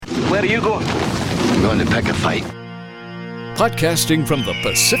Where are you going? I'm going to pick a fight. Podcasting from the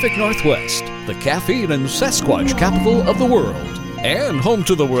Pacific Northwest, the caffeine and Sasquatch capital of the world, and home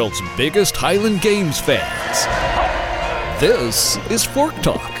to the world's biggest Highland Games fans. This is Fork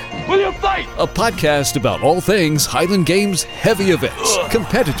Talk. Will you fight? A podcast about all things Highland Games heavy events,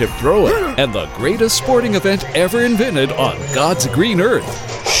 competitive throwing, and the greatest sporting event ever invented on God's green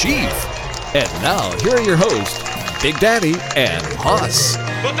earth, Sheaf. And now, here are your hosts, Big Daddy and Hoss.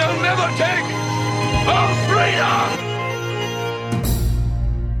 But they'll never take our freedom!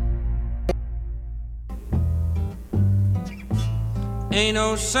 Ain't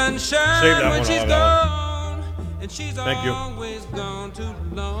no sunshine when she's gone, and she's always gone too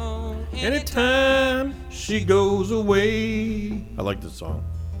long. Anytime she goes away. I like this song.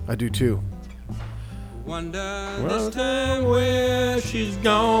 I do too. Wonder Well, this time where she's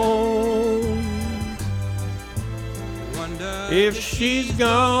gone. wonder If she's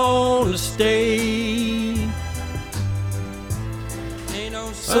gonna stay. ain't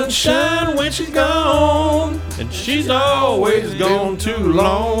no Sunshine when she's gone, and she's always gone too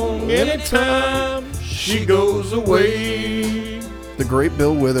long. Anytime she goes away. The great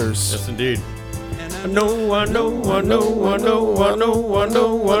Bill Withers. Yes, indeed. I know, I know, I know, I know, I know, I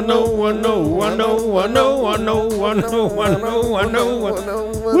know, I know, I know, I know, I know, I know, I know, I know, I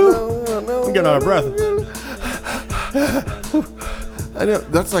know. Woo! I'm getting out of breath. I know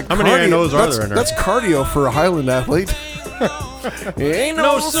that's like How many I knows are there in there? That's cardio for a Highland athlete. Ain't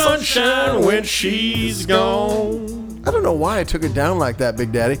no sunshine when she's gone. I don't know why I took it down like that,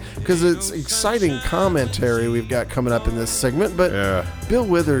 Big Daddy, because it's exciting commentary we've got coming up in this segment, but Yeah. Bill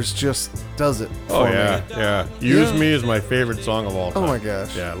Withers just does it Oh, for yeah, me. yeah. Use Yeah. Me is my favorite song of all time. Oh my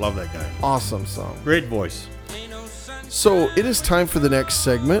gosh. Yeah, I love that guy. Awesome song. Great voice. So it is time for the next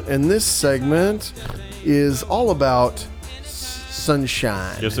segment, and this segment is all about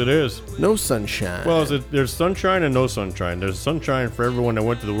sunshine. Yes, it is. No sunshine. Well, there's sunshine and no sunshine. There's sunshine for everyone that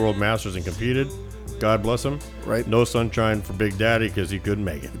went to the World Masters and competed. God bless him. Right. No sunshine for Big Daddy because he couldn't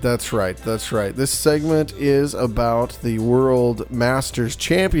make it. That's right. That's right. This segment is about the World Masters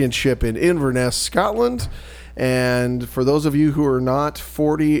Championship in Inverness, Scotland. And for those of you who are not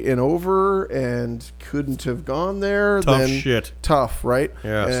 40 and over and couldn't have gone there, Tough then shit. Tough, right?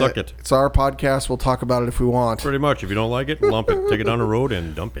 Yeah, suck it. It's our podcast. We'll talk about it if we want. Pretty much. If you don't like it, lump it. Take it down the road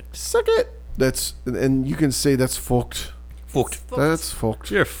and dump it. Suck it. That's, and you can say that's fucked. Fucked. That's fucked.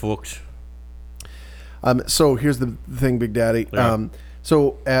 You're fucked. So here's the thing, Big Daddy. Yeah.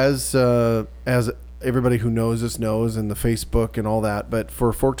 So as everybody who knows us knows, and the Facebook and all that, but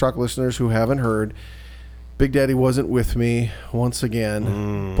for Fork Talk listeners who haven't heard, Big Daddy wasn't with me once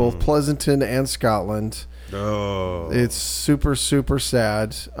again, both Pleasanton and Scotland. Oh. It's super, super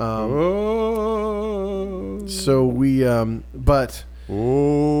sad. So we, but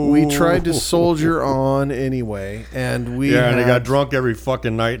we tried to soldier on anyway, and we Yeah, and they had- got drunk every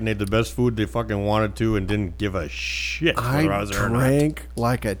fucking night and ate the best food they fucking wanted to and didn't give a shit whether I was there or not. drank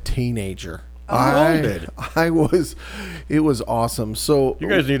like a teenager. did. It was awesome. So You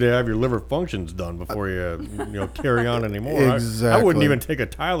guys need to have your liver functions done before you carry on anymore. I Exactly. wouldn't even take a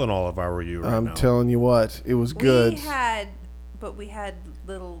Tylenol if I were you right I'm now. telling you what, it was good. We had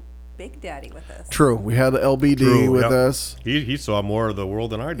little Big Daddy with us. True. We had the LBD True, with yep. us. He saw more of the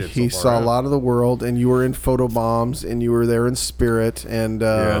world than I did. He so far, saw yeah. a lot of the world, and you were in photo bombs, and you were there in spirit, and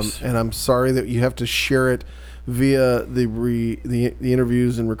Yes. and I'm sorry that you have to share it via the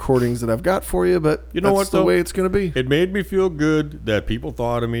interviews and recordings that I've got for you, but You know that's what, the though? way it's going to be. It made me feel good that people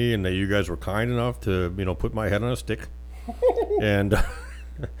thought of me and that you guys were kind enough to put my head on a stick. And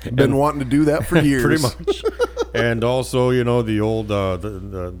Been wanting to do that for years. pretty much. And also, the old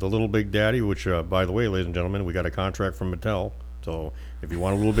the little Big Daddy, which by the way, ladies and gentlemen, we got a contract from Mattel. So if you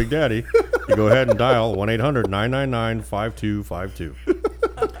want a little Big Daddy, you go ahead and dial 1-800-999-5252.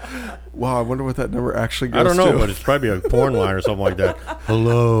 Wow, I wonder what that number actually goes I don't know, to. but it's probably a porn line or something like that.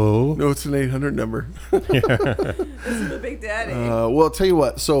 Hello. No, it's an 800 number. This is the Big Daddy. Well, I'll tell you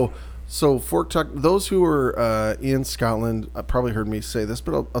what. So Fork Talk, those who are in Scotland probably heard me say this,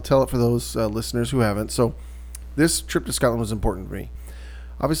 but I'll tell it for those listeners who haven't. So this trip to Scotland was important to me.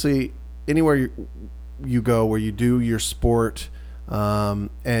 Obviously, anywhere you go where you do your sport,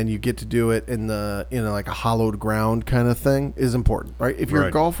 and you get to do it in like a hallowed ground kind of thing is important, right? If you're a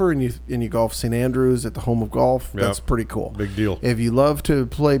Right. golfer and you golf St. Andrews at the home of golf, Yep. that's pretty cool. Big deal. If you love to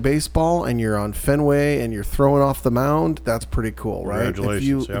play baseball and you're on Fenway and you're throwing off the mound, that's pretty cool, right?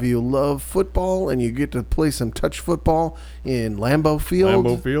 Congratulations, yep. If you love football and you get to play some touch football in Lambeau Field,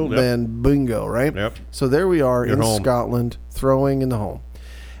 Lambeau Field, yep. then bingo, right? Yep. So there we are You're in home. Scotland throwing in the home.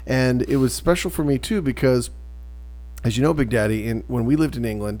 And it was special for me too because As you know, Big Daddy, when we lived in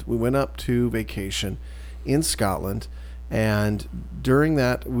England, we went up to vacation in Scotland, and during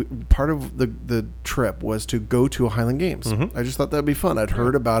that, part of the trip was to go to a Highland Games. Mm-hmm. I just thought that'd be fun. I'd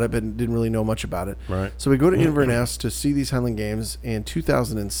heard about it, but didn't really know much about it. Right. So we go to Inverness to see these Highland Games in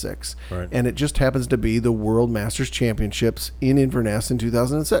 2006, Right. and it just happens to be the World Masters Championships in Inverness in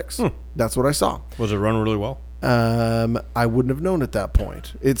 2006. That's what I saw. Was it run really well? I wouldn't have known at that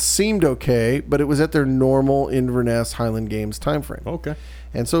point. It seemed okay, but it was at their normal Inverness Highland Games time frame. Okay.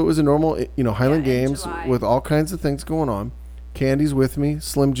 And so it was a normal, Highland Yeah, in Games July. with all kinds of things going on. Candy's with me,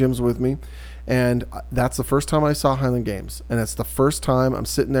 Slim Jim's with me, and that's the first time I saw Highland Games. And it's the first time I'm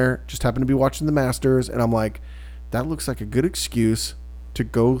sitting there, just happened to be watching the Masters, and I'm like, that looks like a good excuse to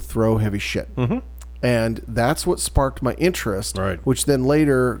go throw heavy shit. Mm-hmm. And that's what sparked my interest, Right. which then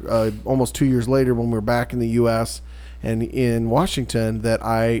later, almost 2 years later, when we were back in the U.S. and in Washington, that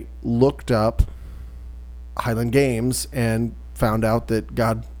I looked up Highland Games and found out that,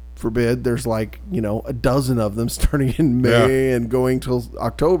 God forbid, there's like, a dozen of them starting in May and going till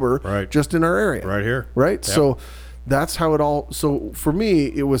October, Right. just in our area. Right here. Right? Yep. So that's how it all, so for me,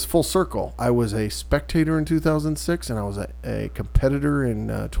 it was full circle. I was a spectator in 2006 and I was a competitor in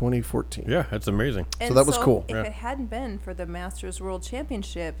 2014. Yeah, that's amazing. And that was cool. If Yeah. it hadn't been for the Masters World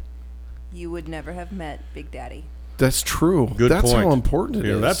Championship, you would never have met Big Daddy. That's true. Good That's point. how important it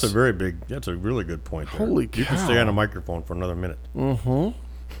is. That's a really good point there. Holy You can stay cow. on a microphone for another minute.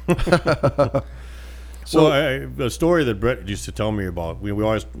 So- the story that Brett used to tell me about, we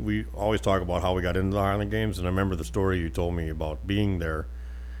always talk about how we got into the Highland Games, and I remember the story you told me about being there,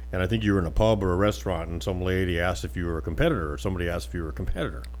 and I think you were in a pub or a restaurant, and some lady asked if you were a competitor, or somebody asked if you were a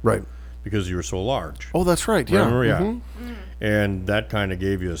competitor, Right. because you were so large. Oh, that's right. Yeah. Remember? Yeah. Mhm. And that kind of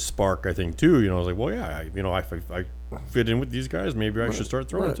gave you a spark, I think, too. I was like, well, yeah, if I fit in with these guys, maybe I should start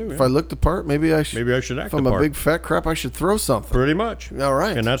throwing Right. too. If yeah. I looked the part, maybe I should. Maybe I should act If I'm the a part. big fat crap, I should throw something. Pretty much. All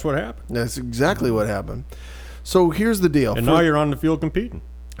right. And that's what happened. That's exactly what happened. So here's the deal. And now you're on the field competing.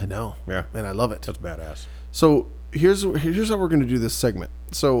 I know. Yeah. And I love it. That's badass. So here's how we're going to do this segment.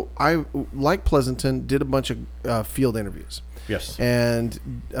 So I, like Pleasanton, did a bunch of field interviews. Yes. And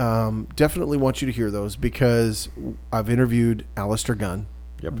definitely want you to hear those because I've interviewed Alistair Gunn.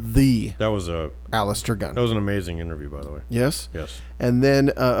 Yep. The That was Alistair Gunn. an amazing interview, by the way. Yes? Yes. And then,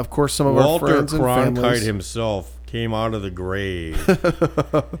 of course, some of our Walter friends and Cronkite families. himself came out of the grave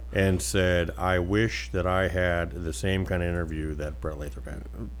and said, I wish that I had the same kind of interview that Brett Lathrop had.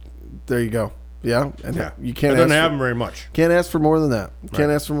 There you go. Yeah. And Yeah. you can't It doesn't ask happen very much. Can't ask for more than that. Can't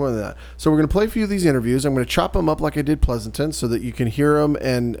Right. ask for more than that. So we're going to play a few of these interviews. I'm going to chop them up like I did Pleasanton so that you can hear them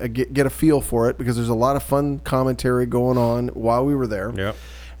and get a feel for it because there's a lot of fun commentary going on while we were there. Yep.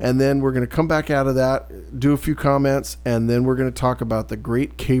 And then we're going to come back out of that, do a few comments, and then we're going to talk about the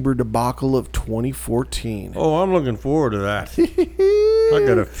great Caber debacle of 2014. Oh, I'm looking forward to that. I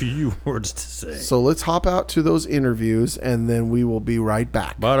got a few words to say. So let's hop out to those interviews, and then we will be right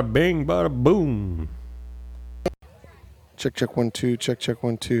back. Bada bing, bada boom. Check 1 2. Check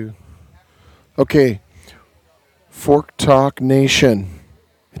 1 2. Okay, Fork Talk Nation.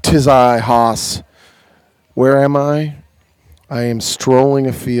 'Tis I, Haas. Where am I? I am strolling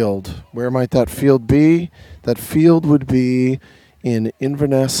a field. Where might that field be? That field would be in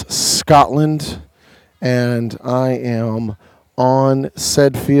Inverness, Scotland, and I am on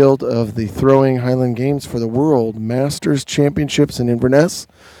said field of the Throwing Highland Games for the World Masters Championships in Inverness.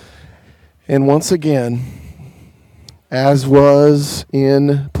 And once again, as was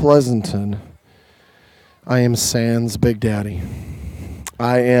in Pleasanton, I am sans Big Daddy.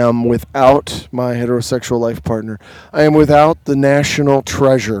 I am without my heterosexual life partner. I am without the national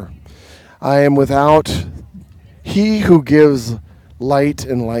treasure. I am without he who gives light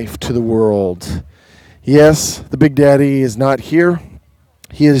and life to the world. Yes, the Big Daddy is not here.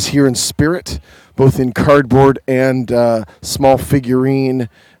 He is here in spirit, both in cardboard and small figurine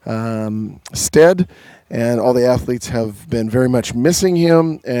stead. And all the athletes have been very much missing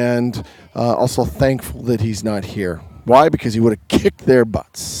him and also thankful that he's not here. Why? Because he would have kicked their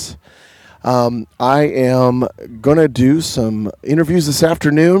butts. I am going to do some interviews this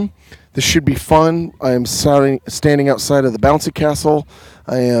afternoon. This should be fun. I am standing outside of the Bouncy Castle.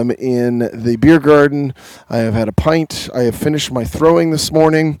 I am in the beer garden. I have had a pint. I have finished my throwing this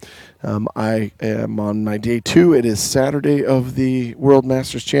morning. I am on my day 2. It is Saturday of the World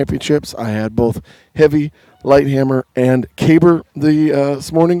Masters Championships. I had both heavy, light hammer, and caber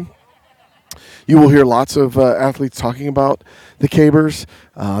this morning. You will hear lots of athletes talking about the Cabers.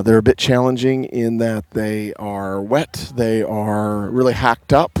 They're a bit challenging in that they are wet, they are really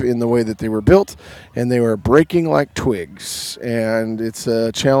hacked up in the way that they were built, and they are breaking like twigs. And it's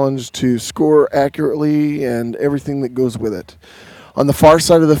a challenge to score accurately and everything that goes with it. On the far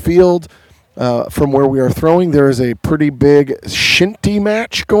side of the field, from where we are throwing, there is a pretty big shinty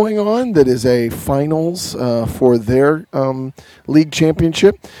match going on that is a finals for their league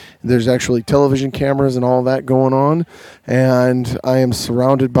championship. There's actually television cameras and all that going on, and I am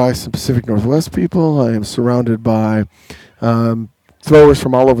surrounded by some Pacific Northwest people. I am surrounded by throwers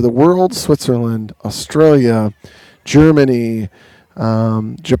from all over the world: Switzerland, Australia, Germany,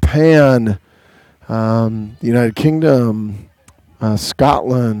 Japan, the United Kingdom,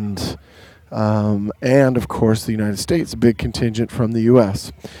 Scotland, and of course the United States, a big contingent from the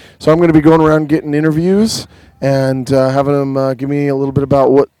U.S. So I'm going to be going around getting interviews and having them give me a little bit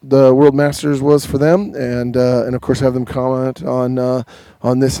about what the World Masters was for them, and of course have them comment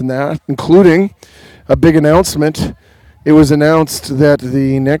on this and that, including a big announcement. It was announced that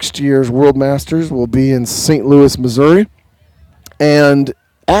the next year's World Masters will be in St. Louis, Missouri, and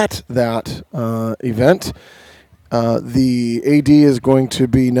at that event, the AD is going to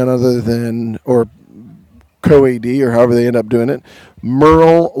be none other than, or co-AD, or however they end up doing it,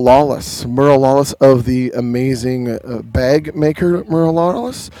 Merle Lawless. Merle Lawless of the amazing bag maker Merle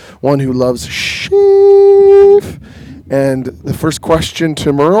Lawless, one who loves sheep. And the first question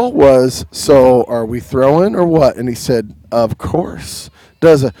to Merle was, so are we throwing or what? And he said, of course.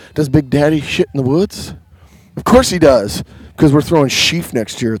 Does Big Daddy shit in the woods? Of course he does, because we're throwing sheaf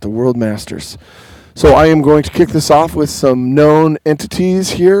next year at the World Masters. So I am going to kick this off with some known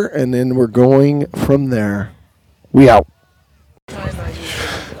entities here, and then we're going from there. We out.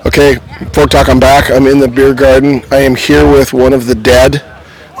 Okay, Fork Talk, I'm back. I'm in the beer garden. I am here with one of the dead,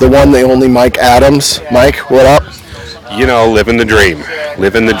 the one, the only Mike Adams. Mike, what up? You know, living the dream.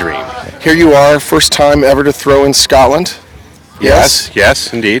 Living the dream. Here you are, first time ever to throw in Scotland.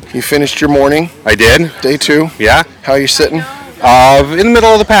 Yes, indeed. You finished your morning. I did. Day 2. Yeah. How are you sitting? In the middle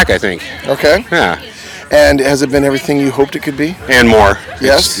of the pack, I think. Okay. Yeah. And has it been everything you hoped it could be? And more.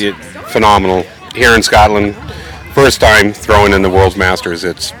 Yes. It's phenomenal. Here in Scotland, first time throwing in the World Masters,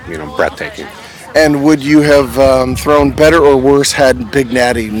 it's, breathtaking. And would you have thrown better or worse had Big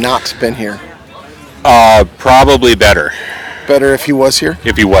Natty not been here? Probably better. Better if he was here?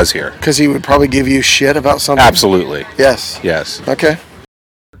 If he was here. Because he would probably give you shit about something? Absolutely. Yes. Okay.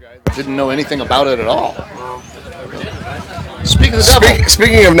 Didn't know anything about it at all.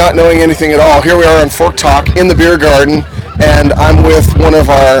 Speaking of not knowing anything at all, here we are on Fork Talk in the beer garden, and I'm with one of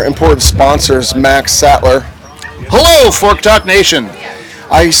our important sponsors, Max Sattler. Hello, Fork Talk Nation.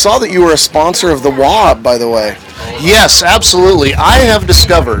 I saw that you were a sponsor of the WOB, by the way. Yes, absolutely. I have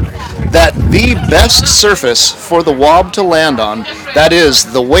discovered that the best surface for the WOB to land on, that is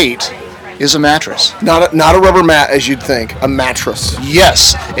the weight, is a mattress. Not a rubber mat, as you'd think. A mattress.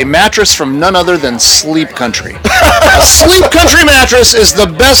 Yes, a mattress from none other than Sleep Country. A Sleep Country mattress is the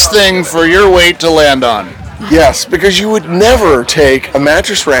best thing for your weight to land on. Yes, because you would never take a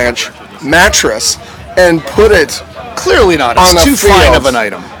Mattress Ranch mattress and put it clearly not. It's too fine of an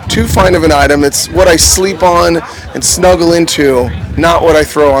item. Too fine of an item. It's what I sleep on and snuggle into, not what I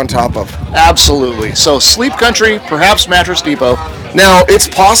throw on top of. Absolutely. So Sleep Country, perhaps Mattress Depot. Now, it's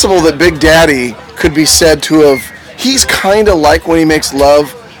possible that Big Daddy could be said to have, he's kind of like when he makes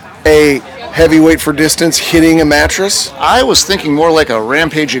love, a heavyweight for distance hitting a mattress. I was thinking more like a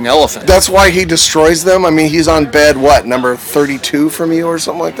rampaging elephant. That's why he destroys them? I mean, he's on bed, what, number 32 from you or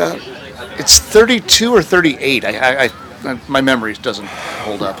something like that? It's 32 or 38. My memory doesn't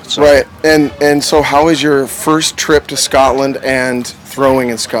hold up. So. Right. And so how is your first trip to Scotland and throwing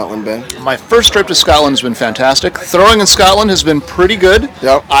in Scotland been? My first trip to Scotland has been fantastic. Throwing in Scotland has been pretty good.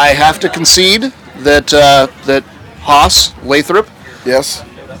 Yep. I have to concede that Haas Lathrop yes,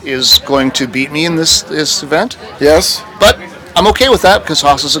 is going to beat me in this event. Yes. But I'm okay with that because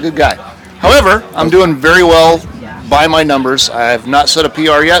Haas is a good guy. However, I'm doing very well by my numbers. I have not set a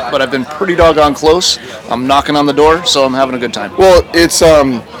PR yet, but I've been pretty doggone close. I'm knocking on the door, so I'm having a good time. Well, it's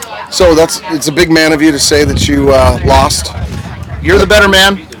a big man of you to say that you lost. You're the better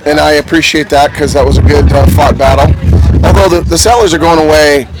man. And I appreciate that because that was a good fought battle. Although the Settlers are going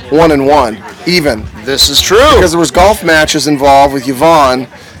away 1-1, even. This is true. Because there was golf matches involved with Yvonne,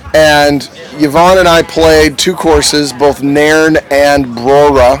 and Yvonne and I played 2 courses, both Nairn and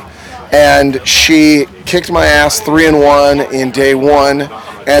Brora, and she kicked my ass 3-1 in day 1,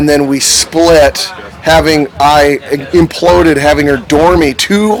 and then we split. I imploded having her door me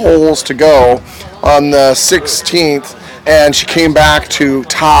 2 holes to go on the 16th, and she came back to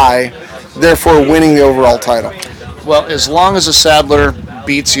tie therefore winning the overall title. Well, as long as a saddler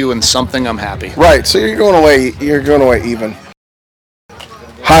beats you in something, I'm happy. Right. So you're going away even.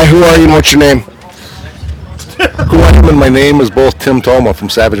 Hi, who are you and what's your name? Who I am and my name is both Tim Toma from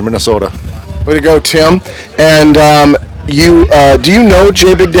Savage, Minnesota. Way to go, Tim. And you do you know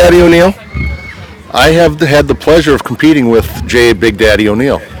Jay Big Daddy O'Neill? I have had the pleasure of competing with Jay Big Daddy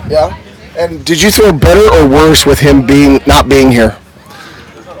O'Neill. Yeah. And did you throw better or worse with him not being here?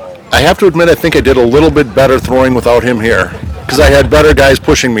 I have to admit, I think I did a little bit better throwing without him here because I had better guys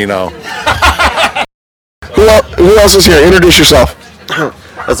pushing me now. Who else is here? Introduce yourself.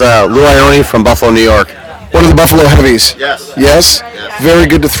 That's Lou Ione from Buffalo, New York. One of the Buffalo Heavies. Yes. Yes? Very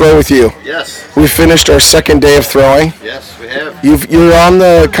good to throw with you. Yes. We finished our second day of throwing. Yes, we have. You're on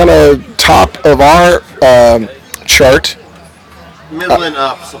the kind of top of our chart. Middle and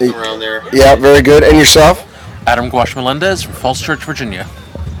up, something around there. Yeah, very good. And yourself? Adam Guash Melendez from Falls Church, Virginia.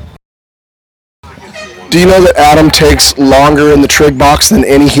 Do you know that Adam takes longer in the trig box than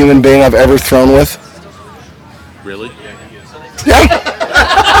any human being I've ever thrown with? Really? Yeah.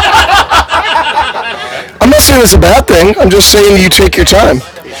 I'm not saying it's a bad thing. I'm just saying you take your time.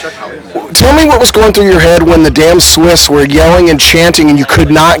 Tell me what was going through your head when the damn Swiss were yelling and chanting and you could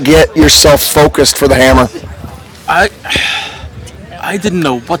not get yourself focused for the hammer. I didn't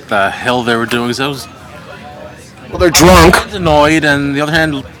know what the hell they were doing. So I was. Well, they're drunk. I was annoyed, and on the other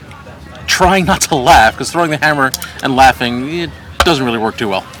hand, trying not to laugh because throwing the hammer and laughing it doesn't really work too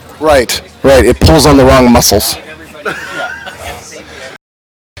well. Right. It pulls on the wrong muscles.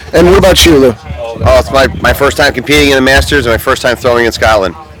 And what about you, Lou? Oh, it's my first time competing in the Masters and my first time throwing in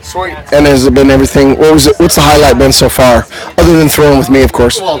Scotland. Sweet. And has it been everything? What's the highlight been so far, other than throwing with me, of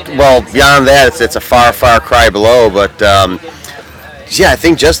course? Well, beyond that, it's a far cry below. But yeah, I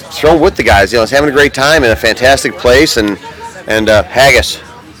think just throwing with the guys. It's having a great time in a fantastic place, and haggis.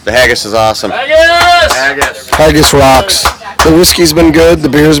 The haggis is awesome. Haggis rocks. The whiskey's been good. The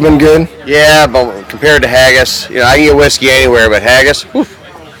beer's been good. Yeah, but compared to haggis, I can get whiskey anywhere, but haggis. Whew.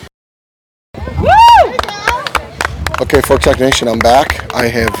 Okay, Fork Talk Nation, I'm back. I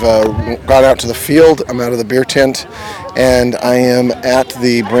have got out to the field. I'm out of the beer tent, and I am at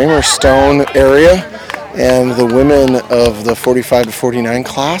the Bramer Stone area and the women of the 45 to 49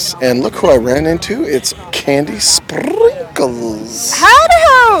 class. And look who I ran into. It's Candy Sprinkles.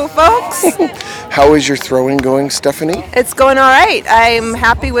 Howdy-ho, folks. How is your throwing going, Stephanie? It's going all right. I'm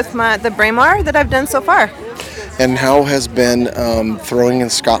happy with the Braemar that I've done so far. And how has been throwing in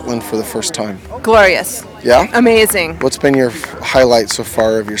Scotland for the first time? Glorious. Yeah? Amazing. What's been your highlight so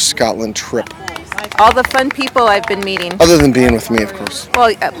far of your Scotland trip? All the fun people I've been meeting. Other than being with me, of course.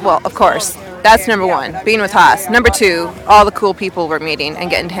 Well, of course. That's number one, being with Haas. Number two, all the cool people we're meeting and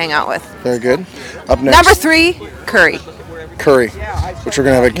getting to hang out with. Very good. Up next. Number three, curry. Curry, which we're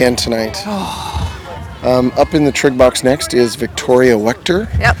going to have again tonight. Up in the trig box next is Victoria Wechter.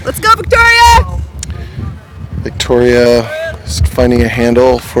 Yep, let's go, Victoria! Victoria is finding a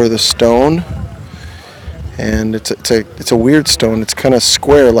handle for the stone. And it's a weird stone. It's kind of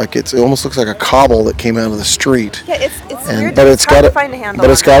square, like it almost looks like a cobble that came out of the street. Yeah, it's weird. But it's hard to find a handle.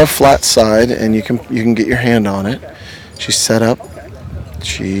 But it's got a flat side, and you can get your hand on it. She's set up.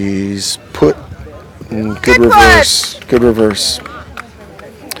 She's put. Good reverse. Good reverse.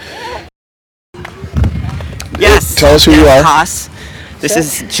 Yes. Tell us who you are. Haas. This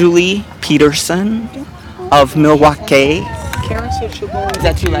is Julie Peterson of Milwaukee. Is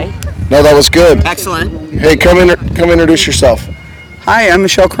that too late? No, that was good. Excellent. Hey, come introduce yourself. Hi, I'm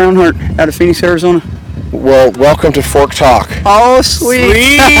Michelle Crownhart out of Phoenix, Arizona. Well, welcome to Fork Talk. Oh,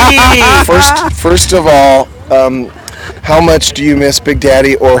 sweet. First of all, how much do you miss Big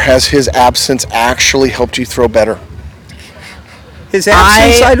Daddy, or has his absence actually helped you throw better? His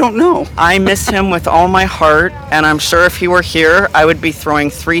absence, I don't know. I miss him with all my heart, and I'm sure if he were here, I would be throwing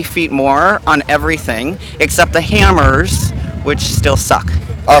 3 feet more on everything, except the hammers, which still suck.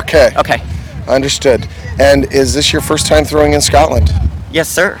 Okay. Okay. Understood. And is this your first time throwing in Scotland? Yes,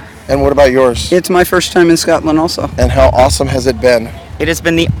 sir. And what about yours? It's my first time in Scotland also. And how awesome has it been? It has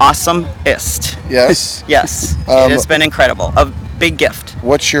been the awesomest. Yes? Yes. It has been incredible. A big gift.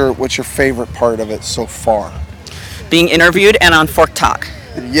 What's your favorite part of it so far? Being interviewed and on Fork Talk.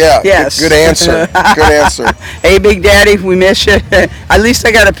 Yeah. Yes. Good answer. Good answer. Hey, Big Daddy, we miss you. At least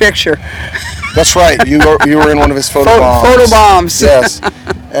I got a picture. That's right. You were in one of his photo bombs. Photo bombs. Yes.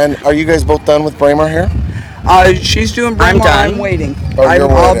 And are you guys both done with Braemar here? She's doing Braemar. I'm waiting. Oh, you're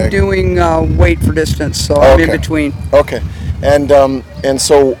waiting. I'm doing weight for distance, so I'm in between. Okay. And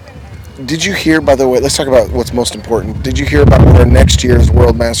so, did you hear? By the way, let's talk about what's most important. Did you hear about where next year's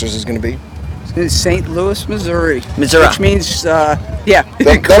World Masters is going to be? In St. Louis, Missouri. Missouri. Which means, That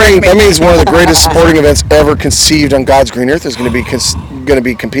means one of the greatest sporting events ever conceived on God's green earth is going to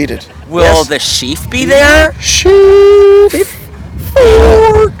be competed. Will the sheaf be there? Sheaf.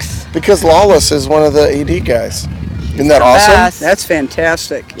 Forks. Because Lawless is one of the AD guys. Isn't that awesome? That's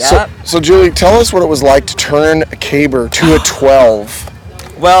fantastic. So Julie, tell us what it was like to turn a caber to a 12.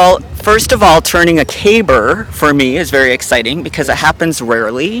 Well, first of all, turning a caber for me is very exciting because it happens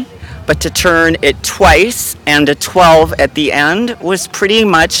rarely. But to turn it twice and a 12 at the end was pretty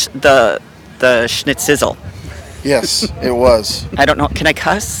much the schnitzsizzle. Yes, it was. I don't know. Can I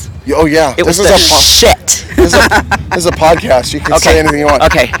cuss? Oh yeah. It was the shit. This is a podcast. You can say anything you want.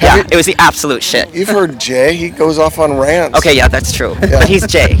 Okay. Yeah. It was the absolute shit. You've heard Jay. He goes off on rants. Okay. Yeah, that's true. Yeah. But he's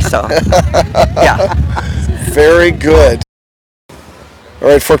Jay, so yeah. Very good. All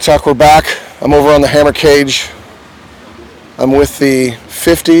right, Fork Talk. We're back. I'm over on the hammer cage. I'm with the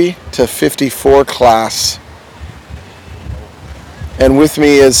 50 to 54 class. And with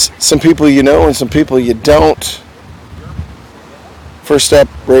me is some people you know and some people you don't. First up,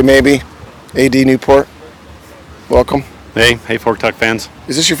 Ray Mabey, AD Newport. Welcome. Hey Fork Talk fans.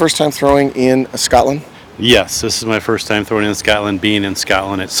 Is this your first time throwing in Scotland? Yes, this is my first time throwing in Scotland. Being in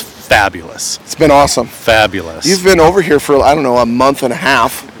Scotland, it's fabulous. It's been awesome. Fabulous. You've been over here for, I don't know, a month and a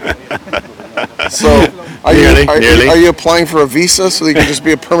half. So, are you applying for a visa so you can just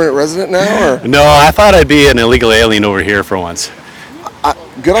be a permanent resident now? Or? No, I thought I'd be an illegal alien over here for once.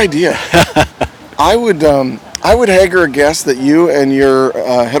 Good idea. I would hager a guess that you and your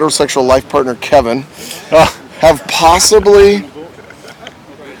heterosexual life partner Kevin have possibly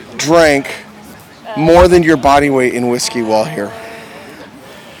drank more than your body weight in whiskey while here.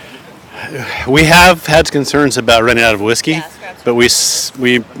 We have had concerns about running out of whiskey, but we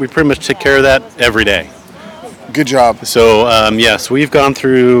pretty much take care of that every day. Good job. So yes, we've gone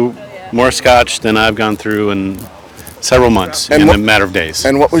through more scotch than I've gone through in several months in a matter of days.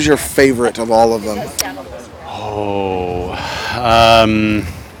 And what was your favorite of all of them?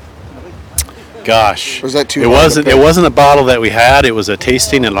 Gosh. Was that too? It wasn't a bottle that we had. It was a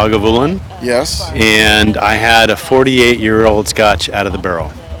tasting at Lagavulin. Yes. And I had a 48-year-old scotch out of the barrel.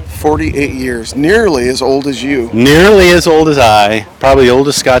 48 years, nearly as old as you. Nearly as old as I. Probably the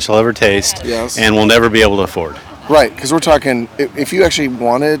oldest scotch I'll ever taste. Yes. And will never be able to afford. Right, because we're talking, if you actually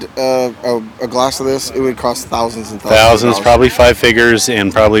wanted a glass of this, it would cost thousands and thousands. Thousands, probably 5 figures,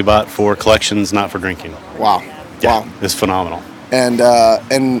 and probably bought for collections, not for drinking. Wow. Yeah, wow. It's phenomenal. And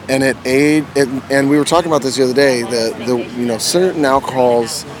we were talking about this the other day. The certain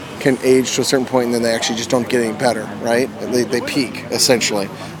alcohols can age to a certain point, and then they actually just don't get any better, right? They peak essentially,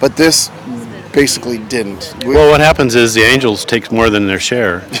 but this basically didn't. Well, what happens is the Angels take more than their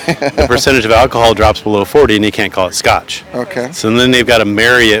share. The percentage of alcohol drops below 40, and you can't call it scotch. Okay. So then they've got to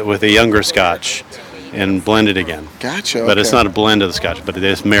marry it with a younger scotch and blend it again. Gotcha. But it's not a blend of the scotch, but they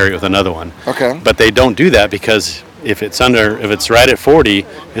just marry it with another one. Okay. But they don't do that because if it's right at 40,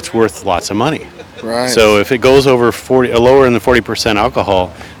 it's worth lots of money. Right. So if it goes over 40, lower than 40%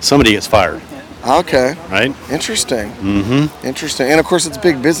 alcohol, somebody gets fired. Okay. Right. Interesting. Mm-hmm. Interesting. And of course, it's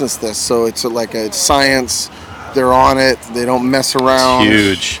big business. This, so it's it's science. They're on it. They don't mess around.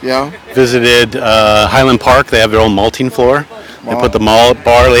 Huge. Yeah. Visited Highland Park. They have their own malting floor. Wow. They put the malt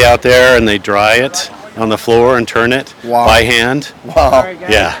barley out there and they dry it on the floor and turn it by hand. Wow.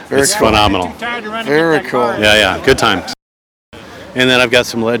 Yeah. It's phenomenal. Very cool. Yeah. Good times. And then I've got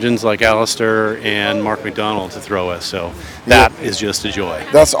some legends like Alistair and Mark McDonald to throw us, so that is just a joy.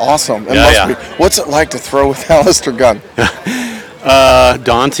 That's awesome. What's it like to throw with Alistair Gunn?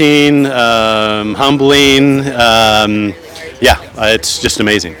 Daunting, humbling. It's just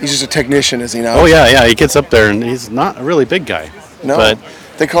amazing. He's just a technician, is he not? Oh yeah. He gets up there and he's not a really big guy. No, but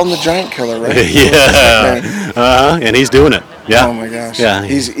they call him the Giant Killer, right? Yeah. And he's doing it. Yeah. Oh my gosh. Yeah.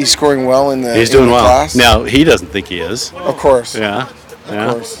 He's scoring well in the. He's doing well. Class. Now he doesn't think he is. Of course. Yeah. Of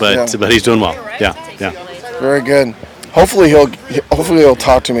course. But he's doing well. Yeah. Very good. Hopefully he'll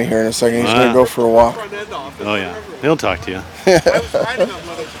talk to me here in a second. He's gonna go for a walk. Oh yeah. He'll talk to you.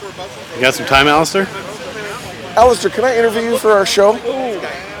 You got some time, Alistair? Alistair, can I interview you for our show? If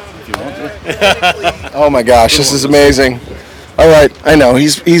you want to. Oh my gosh, this is amazing. All right, I know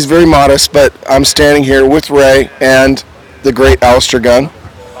he's very modest, but I'm standing here with Ray and the great Alistair Gunn.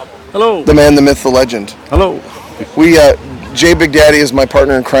 Hello. The man, the myth, the legend. Hello. We Jay Big Daddy is my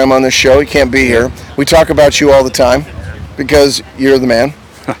partner in crime on this show. He can't be here. We talk about you all the time because you're the man.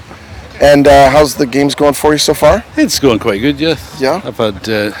 And how's the games going for you so far? It's going quite good, yeah. Yeah? I've had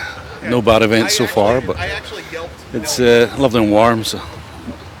no bad events so far, but it's lovely and warm, so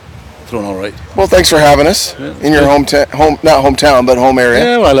throwing all right. Well, thanks for having us in your not hometown, but home area.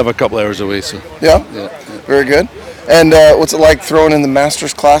 Yeah, well, I live a couple hours away, so. Yeah? Very good. And what's it like throwing in the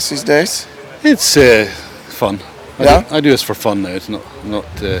Masters class these days? It's fun. I do this for fun now. It's not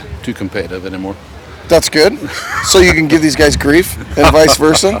too competitive anymore. That's good. So you can give these guys grief and vice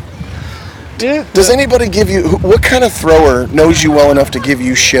versa? Yeah. Does anybody give you, what kind of thrower knows you well enough to give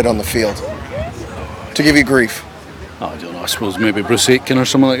you shit on the field? To give you grief? Oh, I don't know. I suppose maybe Bruce Aitken or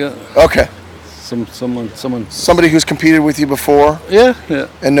something like that. Okay. Someone. Somebody who's competed with you before? Yeah.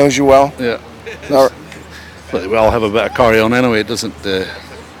 And knows you well? Yeah. All right. But we all have a bit of carry on anyway. It doesn't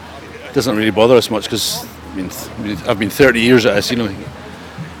really bother us much because I've been 30 years at this.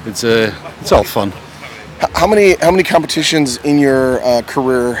 It's all fun. How many competitions in your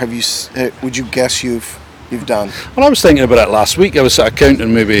career have you? Would you guess you've done? Well, I was thinking about it last week. I was sort of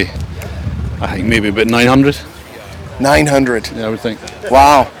counting maybe about 900. 900. Yeah, I would think.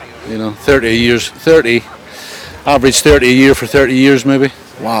 Wow. 30 years. 30. Average 30 a year for 30 years maybe.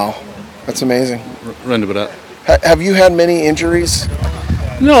 Wow, that's amazing. Round about that. Have you had many injuries?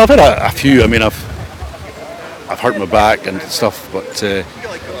 No, I've had a few. I mean, I've hurt my back and stuff, but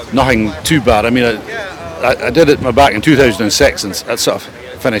nothing too bad. I mean, I did it my back in 2006, and that sort of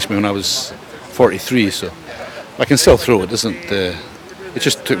finished me when I was 43. So I can still throw. It doesn't. It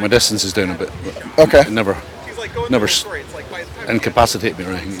just took my distances down a bit. Okay. It never incapacitate me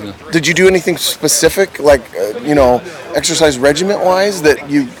or anything. Did you do anything specific, like exercise regiment-wise, that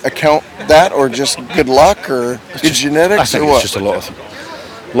you account that, or just good luck, or good genetics, I think or what? it's just a lot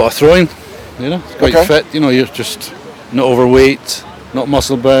of throwing. Quite fit. You're just not overweight, not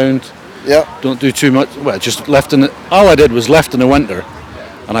muscle bound. Yeah. Don't do too much. Well, just lifting it. All I did was lift in the winter,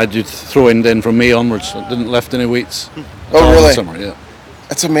 and I did throwing then from May onwards. I didn't lift any weights. Oh, really? Summer, yeah.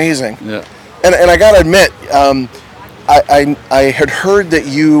 That's amazing. Yeah. And I gotta admit, I had heard that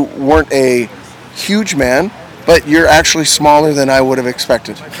you weren't a huge man, but you're actually smaller than I would have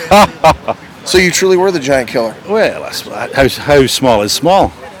expected. So you truly were the giant killer. Well, how small is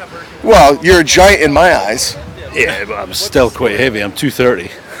small? Well, you're a giant in my eyes. Yeah, but I'm still quite heavy. I'm 230,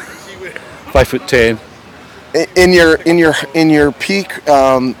 5'10". In your peak,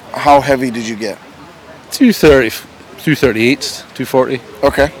 how heavy did you get? 230, 238, 240.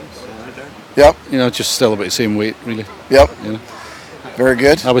 Okay. Yep. Just still about the same weight, really. Yep. Very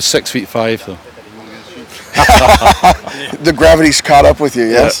good. I was 6'5" though. The gravity's caught up with you,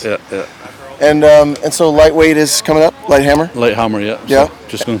 yes? Yeah. And so lightweight is coming up, light hammer? Light hammer, yeah. Yeah. So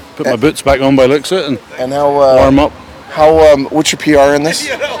just going to put my boots back on by the looks of it and how warm up. How what's your PR in this?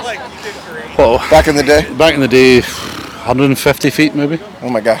 Well, back in the day? Back in the day, 150 feet maybe. Oh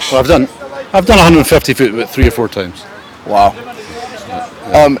my gosh. Well, I've done 150 feet about 3 or 4 times. Wow.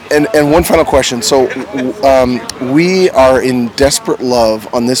 And one final question. So we are in desperate love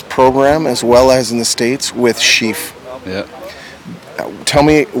on this program as well as in the States with Sheaf. Yeah. Tell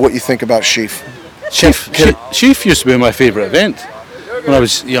me what you think about Sheaf. Sheaf used to be my favourite event when I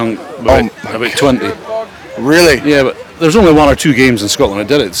was young, about 20. Really? Yeah, but there's only 1 or 2 games in Scotland I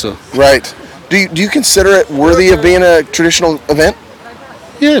did it, so. Right. Do you consider it worthy of being a traditional event?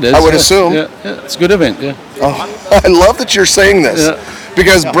 Yeah, it is. I would assume. Yeah, it's a good event, yeah. Oh, I love that you're saying this. Yeah.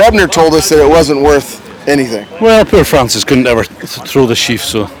 Because Brebner told us that it wasn't worth anything. Well, poor Francis couldn't ever throw the sheaf,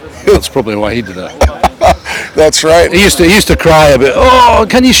 so that's probably why he did that. That's right. He used to cry a bit. Oh,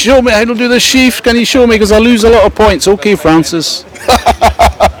 can you show me how to do the sheaf? Can you show me? Because I lose a lot of points. Okay, Francis.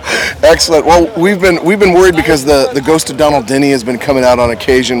 Excellent. Well, we've been worried because the ghost of Donald Denny has been coming out on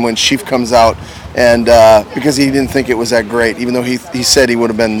occasion when Sheaf comes out, and because he didn't think it was that great, even though he said he would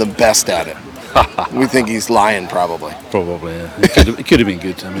have been the best at it. We think he's lying, probably. Probably, yeah. It could have been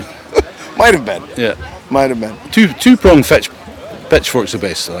good. I mean, might have been. Yeah, might have been. Two-prong pitchfork's the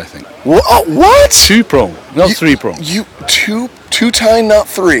best, though, I think. What? 2-prong, not 3-prong. You two-tine, not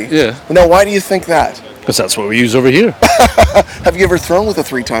 3. Yeah. Now, why do you think that? Because that's what we use over here. Have you ever thrown with a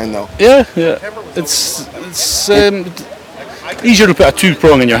 3-tine though? Yeah. It's easier to put a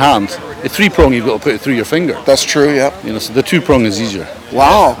 2-prong in your hand. A 3-prong, you've got to put it through your finger. That's true. Yeah. So the 2-prong is easier.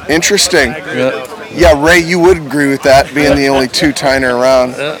 Wow, interesting. Yeah, Ray, you would agree with that, being the only 2-tiner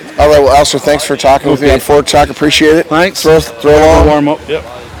around. Yeah. All right, well, Alistair, thanks for talking with me on Fork Talk. Appreciate it. Thanks. Throw along. Warm up. Yep.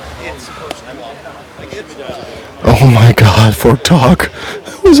 Oh my God, Fork Talk.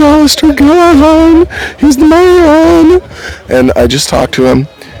 That was Alistair Gahan. He's the man. And I just talked to him.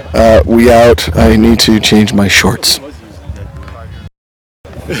 We out. I need to change my shorts. All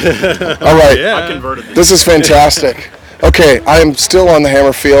right. I converted these. This is fantastic. Okay, I am still on the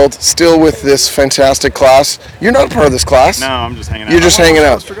Hammer Field, still with this fantastic class. You're not a part of this class. No, I'm just hanging out. You're just hanging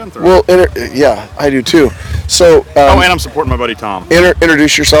out. Well, yeah, I do too. So. and I'm supporting my buddy Tom.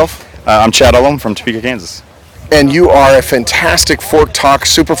 Introduce yourself. I'm Chad Ullum from Topeka, Kansas. And you are a fantastic Fork Talk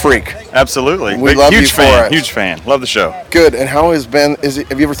super freak. Absolutely. We love huge you for fan. it. Huge fan. Love the show. Good. And how has been?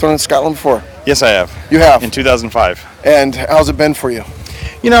 Have you ever thrown in Scotland before? Yes, I have. You have? In 2005. And how's it been for you?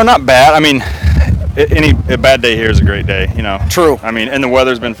 Not bad. I mean, a bad day here is a great day. True. I mean, and the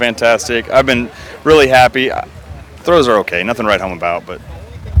weather's been fantastic. I've been really happy. Throws are okay. Nothing to write home about, but.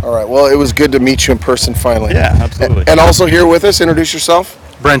 All right. Well, it was good to meet you in person finally. Yeah, absolutely. And also here with us, introduce yourself.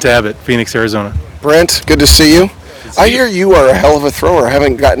 Brent Abbott, Phoenix, Arizona. Brent, good to see you. I hear you are a hell of a thrower. I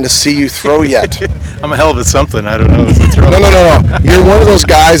haven't gotten to see you throw yet. I'm a hell of a something. I don't know. No. You're one of those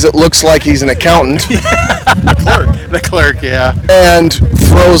guys that looks like he's an accountant. The clerk, yeah. And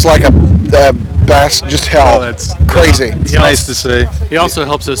throws like a bass, just hell. Oh, that's crazy. It's nice to see. He also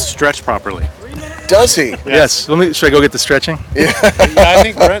helps us stretch properly. Does he? Yes. Should I go get the stretching? Yeah. I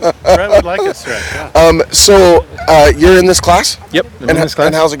think Brent would like a stretch. Yeah. So you're in this class? Yep. I'm in this class.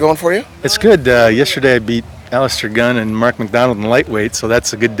 And how's it going for you? It's good. Yesterday I beat Alistair Gunn and Mark McDonald in lightweight, so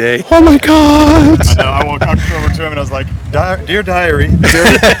that's a good day. Oh my God! I know. I walked over to him and I was like, "Dear diary,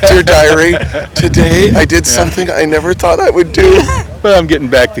 dear diary, today I did something I never thought I would do." But I'm getting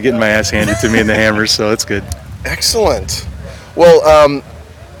back to getting my ass handed to me in the hammers, so it's good. Excellent. Well,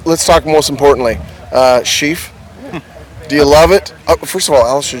 let's talk most importantly, sheaf. Do you love it? First of all,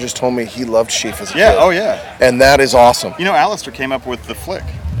 Alistair just told me he loved sheaf as a kid. Yeah. Oh yeah. And that is awesome. Alistair came up with the flick.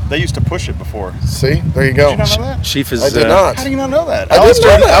 They used to push it before. See, there you go. Did you not know that? Sheaf is. I did not. How do you not know that? I didn't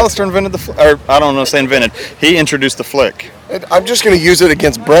know that. Alistair invented the flick. Or I don't know, say invented. He introduced the flick. I'm just going to use it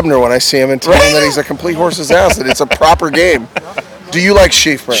against Brebner when I see him and tell him that he's a complete horse's ass. That it's a proper game. Do you like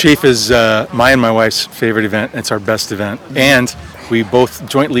sheaf, Brent? Sheaf is my and my wife's favorite event. It's our best event, and we both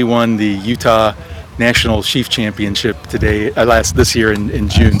jointly won the Utah National Sheaf Championship this year in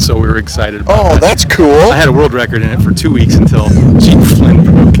June, so we were excited about that. Oh, that's cool. I had a world record in it for 2 weeks until Gene Flynn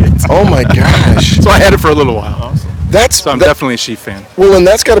broke it. Oh my gosh. So I had it for a little while. Awesome. So I'm definitely a sheaf fan. Well, and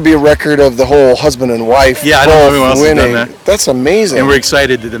that's got to be a record of the whole husband and wife. Yeah, I don't know both who else winning. has done that. That's amazing. And we're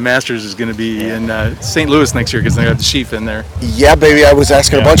excited that the Masters is going to be in St. Louis next year because they got the sheaf in there. Yeah, baby, I was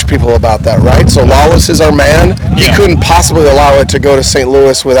asking a bunch of people about that, right? So Lawless is our man. He couldn't possibly allow it to go to St.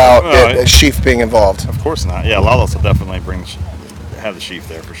 Louis without a sheaf being involved. Of course not. Yeah, Lawless will definitely have the sheaf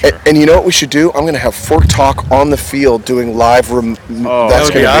there for sure. And you know what we should do? I'm going to have Fork Talk on the field doing live. That's that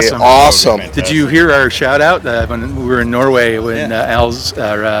would be awesome. Awesome. Did you hear our shout out when we were in Norway when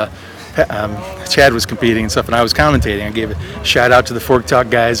Chad was competing and stuff, and I was commentating? I gave a shout out to the Fork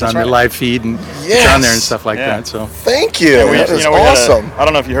Talk guys on the live feed and it's on there and stuff like that. So thank you. Yeah, that is awesome. I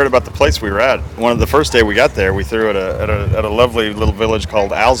don't know if you heard about the place we were at. One of the first day we got there, we threw at a lovely little village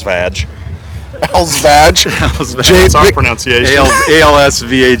called Alsvag. Alsvag. That's our pronunciation.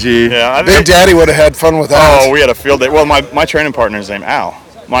 ALSVAG. Yeah, Big Daddy would have had fun with that. Oh, we had a field day. Well, my training partner's named Al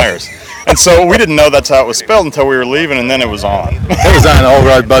Myers. And so we didn't know that's how it was spelled until we were leaving, and then it was on. It was on the whole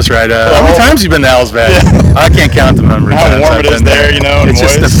road bus ride. How many times have you been to Alsvag? Yeah. I can't count the number of times. How warm it is there, It's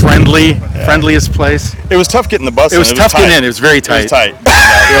just the friendliest place. It was tough getting the bus in. It was tough getting in. It was very tight. It was tight. It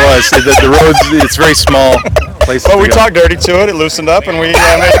was. The road, it's very small. But we talked dirty to it. It loosened up, and we made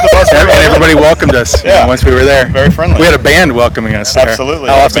the bus. And everybody welcomed us once we were there. Very friendly. We had a band welcoming us there. Absolutely.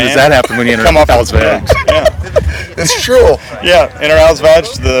 How often does that happen when you enter Alsvag? Yeah. It's true. Yeah, enter Alsvag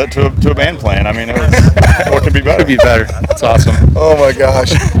to a band playing. I mean, what could be better? Could be better. It's awesome. Oh my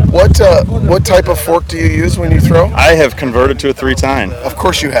gosh. What type of fork do you use when you throw? I have converted to a 3-tine. Of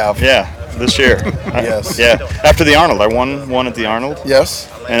course you have. Yeah, this year. Yes. Yeah. After the Arnold, I won one at the Arnold. Yes.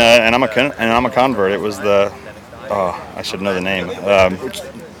 And I'm a convert. It was I should know the name.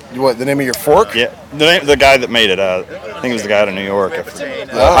 What, the name of your fork? Yeah, the guy that made it. I think it was the guy out of New York.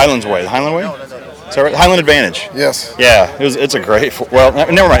 Highland Way. Is that right? Highland Advantage. Yes. Yeah, it's a great well,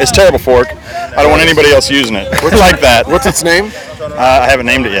 never mind. It's a terrible fork. I don't want anybody else using it like that. What's its name? I haven't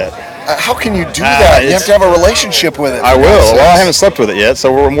named it yet. How can you do that? You have to have a relationship with it. I will. Well, I haven't slept with it yet,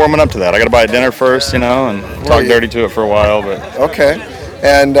 so we're warming up to that. I got to buy it dinner first, and talk dirty to it for a while. But okay.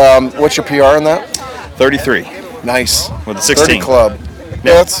 And what's your PR in that? 33. Nice. With the 16 30 club.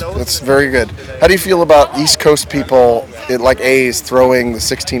 Yeah, that's very good. How do you feel about East Coast people, like A's, throwing the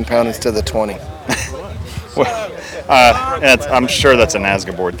 16-pound instead of the 20? Well, I'm sure that's a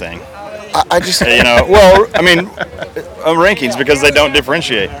NASGA board thing. I just rankings because they don't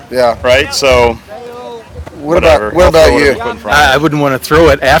differentiate. Yeah. Right. So. What about you? I wouldn't want to throw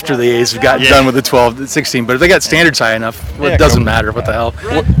it after the A's have gotten done with the 12 to 16, but if they got standards high enough, it doesn't matter. What the hell?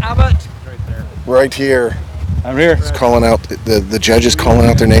 Right here. I'm here. It's calling out the judges calling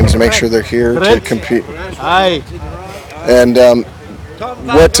out their names to make sure they're here to compete. Hi. And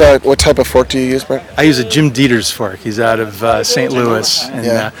What type of fork do you use, Brett? I use a Jim Dieters fork. He's out of St. Louis,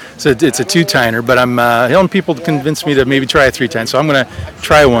 and so it's a 2-tiner. But I'm helping people to convince me to maybe try a 3-tine. So I'm going to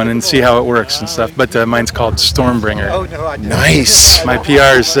try one and see how it works and stuff. But mine's called Stormbringer. Nice. My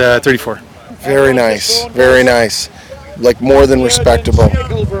PR is 34. Very nice. Very nice. Like more than respectable.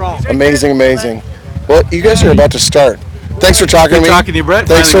 Amazing, amazing. Well, you guys are about to start. Thanks for talking to me. Good talking to you, Brett.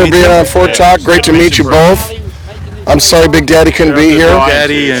 Thanks for being on Fork Talk. Great to meet you both. I'm sorry Big Daddy couldn't be here.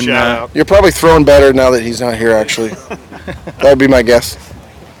 Daddy and You're probably throwing better now that he's not here, actually. That would be my guess.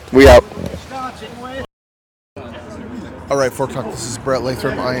 We out. All right, Fork Talk. This is Brett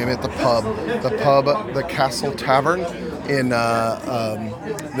Lathrop. I am at the pub, the Castle Tavern in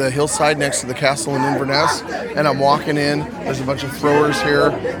the hillside next to the castle in Inverness. And I'm walking in. There's a bunch of throwers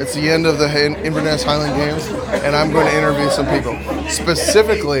here. It's the end of the Inverness Highland Games, and I'm going to interview some people,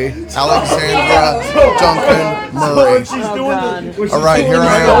 specifically Alexandra Duncan Murray. All right, here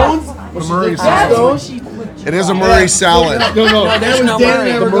I am. The Murray salad. It is a Murray salad. No, that was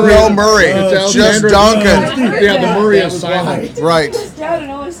Dan. No Murray. It's just Duncan. Yeah, the Murray is silent. Right.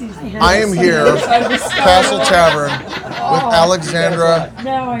 I am here, Castle Tavern, with Alexandra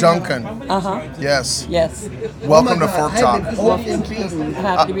Duncan. Yes. Yes. Welcome to Fork Talk.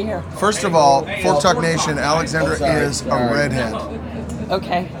 Happy to be here. First of all, Fork Talk Nation, Alexandra is a redhead.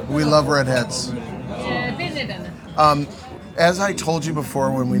 Okay. We love redheads. As I told you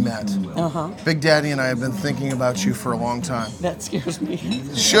before when we met, Big Daddy and I have been thinking about you for a long time. That scares me.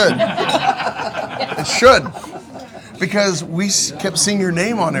 It should. It should. Because we kept seeing your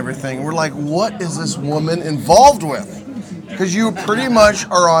name on everything. We're like, what is this woman involved with? Because you pretty much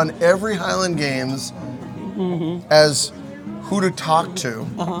are on every Highland Games as who to talk to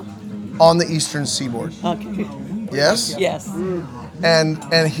on the Eastern Seaboard. Okay. Yes? Yes.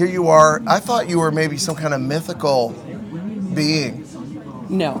 And here you are. I thought you were maybe some kind of mythical being.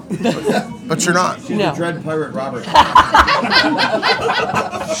 No. But you're not. She's a Dread Pirate Robert.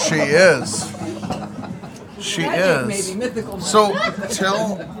 She is. She is. Maybe mythical. So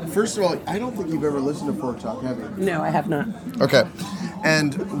first of all, I don't think you've ever listened to Fork Talk, have you? No, I have not. Okay.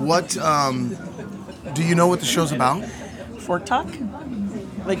 And what, do you know what the show's about? Fork Talk?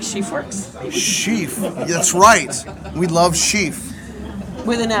 Like sheaf works? Sheaf. That's right. We love sheaf.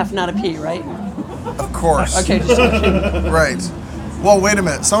 With an F, not a P, right? Of course. Okay, just checking. Right. Well, wait a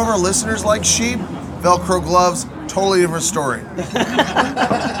minute. Some of our listeners like sheep. Velcro gloves, totally different story.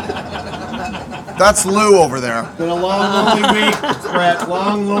 That's Lou over there. Been a long, lonely week, Brett.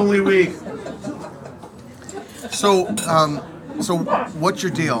 Long, lonely week. So what's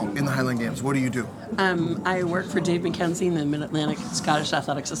your deal in the Highland Games? What do you do? I work for Dave McKenzie in the Mid-Atlantic Scottish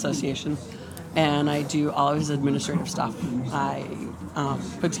Athletics Association, and I do all of his administrative stuff. I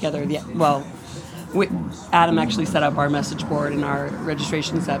put together Adam actually set up our message board and our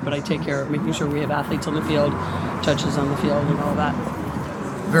registration set, but I take care of making sure we have athletes on the field, judges on the field, and all that.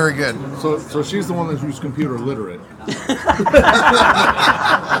 Very good. So she's the one who's computer literate.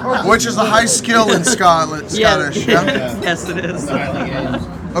 Which is a high skill in Scottish. Yeah? Yes, it is.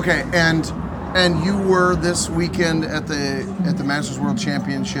 Okay, and you were this weekend at the Masters World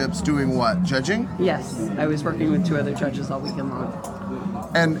Championships doing what? Judging? Yes, I was working with 2 other judges all weekend long.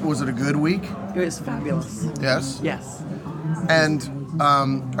 And was it a good week? It was fabulous. Yes? Yes. And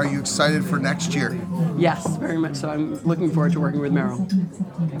are you excited for next year? Yes, very much so. I'm looking forward to working with Merrill.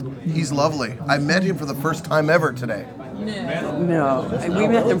 He's lovely. I met him for the first time ever today. No. We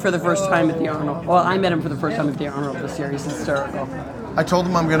met him for the first time at the Arnold. Well, I met him for the first time at the Arnold this year. He's hysterical. I told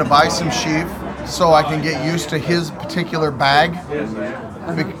him I'm going to buy some sheep so I can get used to his particular bag.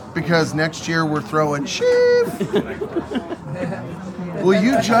 Because next year we're throwing sheep. Will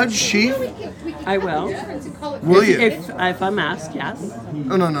you judge sheep? I will. Will you? If I'm asked, yes.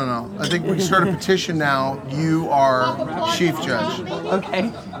 No. I think we can start a petition now. You are sheep judge.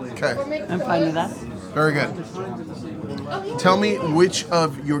 Okay. Okay. I'm fine with that. Very good. Tell me which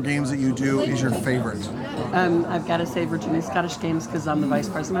of your games that you do is your favorite. I've got to say Virginia Scottish Games because I'm the vice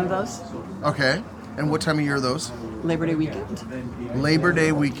president of those. Okay. And what time of year are those? Labor Day weekend. Labor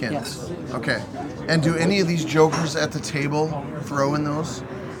Day weekend. Yes. Okay. And do any of these jokers at the table throw in those?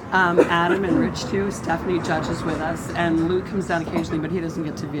 Adam and Rich too. Stephanie judges with us, and Luke comes down occasionally, but he doesn't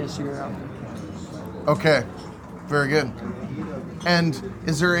get to VSU. Okay. Very good. And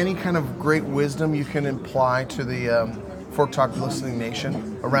is there any kind of great wisdom you can imply to the Fork Talk listening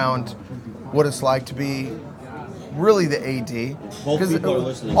nation around what it's like to be really the AD? Both people are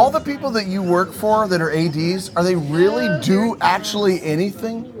listening. All the people that you work for that are ADs, are they really do actually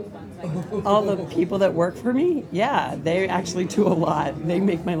anything? All the people that work for me, yeah, they actually do a lot. They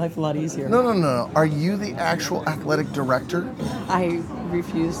make my life a lot easier. No. Are you the actual athletic director? I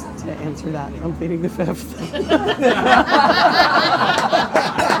refuse to answer that. I'm pleading the fifth.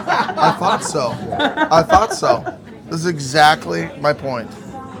 I thought so. This is exactly my point.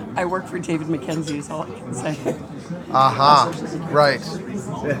 I work for David McKenzie is all I can say. Right.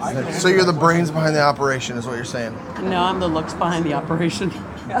 So you're the brains behind the operation is what you're saying. No, I'm the looks behind the operation.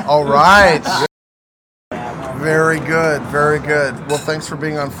 All right. Very good. Well, thanks for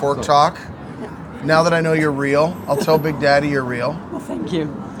being on Fork Talk. Now that I know you're real, I'll tell Big Daddy you're real. Well, thank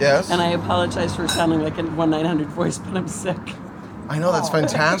you. Yes. And I apologize for sounding like a 1-900 voice, but I'm sick. I know, that's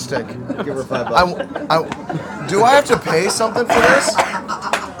fantastic. Give her $5. Do I have to pay something for this?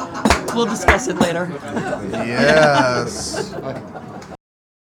 We'll discuss it later. Yes.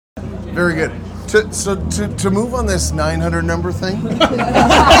 Very good. To move on this 900 number thing.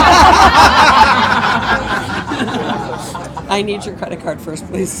 I need your credit card first,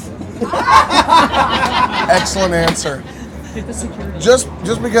 please. Excellent answer.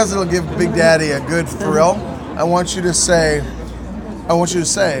 Just because it'll give Big Daddy a good thrill, I want you to say,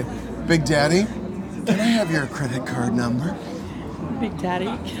 Big Daddy, can I have your credit card number? Big Daddy.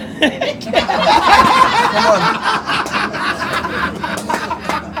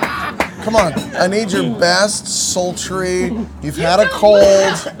 Come on. I need your best, sultry. You've had a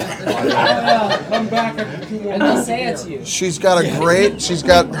cold. Come back and they'll say it to you. She's got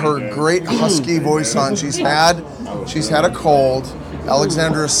her great husky voice on. She's had a cold.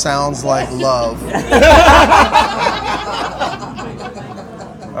 Alexandra sounds like love.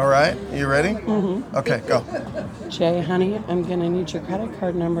 All right, you ready? Mm-hmm. Okay, go. Jay, honey, I'm gonna need your credit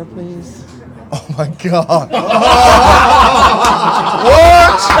card number, please. Oh my God.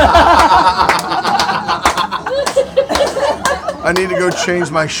 What? I need to go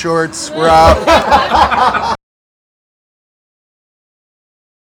change my shorts. We're out.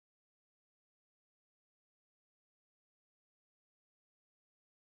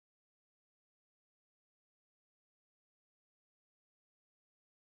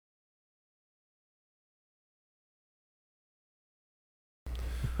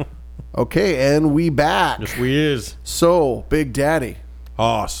 Okay, and we back. Yes, we is. So, Big Daddy.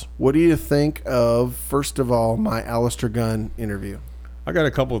 Hoss. What do you think of, first of all, my Alistair Gunn interview? I got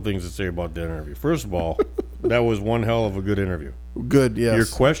a couple of things to say about that interview. First of all, that was one hell of a good interview. Good, yes. Your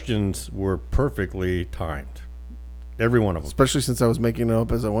questions were perfectly timed. Every one of them. Especially since I was making it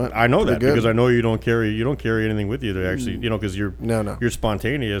up as I went. I know that good. because I know you don't carry anything with you to actually, because you're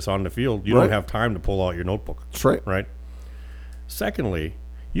spontaneous on the field. You don't have time to pull out your notebook. That's right. Right? Secondly,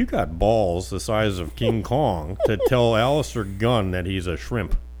 you got balls the size of King Kong to tell Alistair Gunn that he's a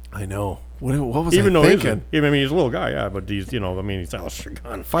shrimp. I know. What was Even I though thinking? he's a little guy, yeah, but he's, he's Alistair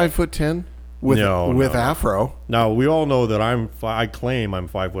Gunn. 5'10" with afro. Now we all know that I claim I'm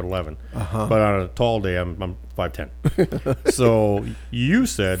 5'11", but on a tall day I'm 5'10". So you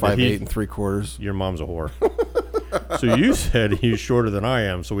said 5'8" and 3/4. Your mom's a whore. So you said he's shorter than I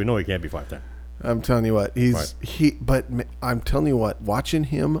am, so we know he can't be 5'10". I'm telling you what, I'm telling you what, watching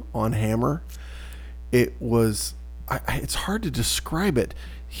him on Hammer, it was, it's hard to describe it.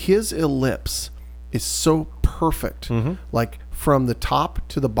 His ellipse is so perfect. Like from the top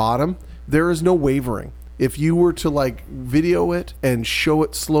to the bottom, there is no wavering. If you were to like video it and show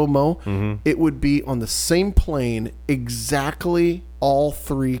it slow-mo, it would be on the same plane exactly all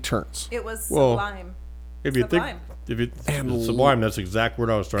three turns. It was sublime. If you think sublime, that's the exact word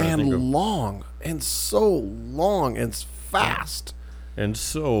I was trying to think of. And long, and so long, and fast. And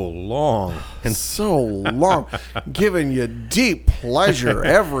so long. And so long. Giving you deep pleasure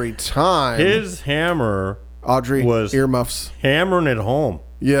every time. His hammer, Audrey, was earmuffs. Hammering it home.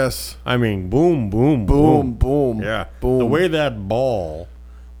 Yes. I mean, boom, boom, boom. Boom. Yeah. Boom. The way that ball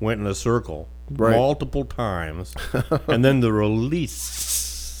went in a circle multiple times, and then the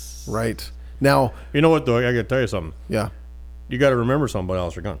release. Right. Now, you know what, though? I got to tell you something. Yeah. You got to remember something about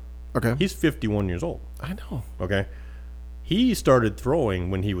Alistair Gunn. Okay. He's 51 years old. I know. Okay. He started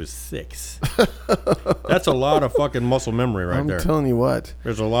throwing when he was 6. That's a lot of fucking muscle memory right there. I'm telling you what.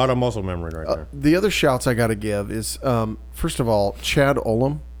 There's a lot of muscle memory right there. The other shouts I got to give is, first of all, Chad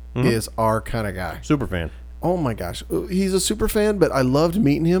Olam is our kind of guy. Super fan. Oh my gosh. He's a super fan, but I loved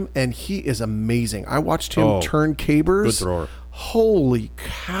meeting him, and he is amazing. I watched him turn cabers. Good thrower. Holy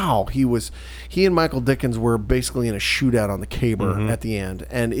cow. He and Michael Dickens were basically in a shootout on the caber at the end,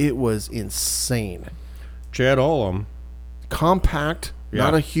 and it was insane. Chad Olam. Compact, Yeah.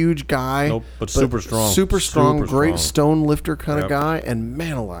 Not a huge guy. Nope, but super strong. Super strong, Super great strong. stone lifter kind of Yep. guy, and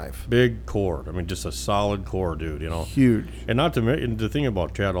man alive. Big core. I mean, just a solid core dude, you know. Huge. And not to mention, the thing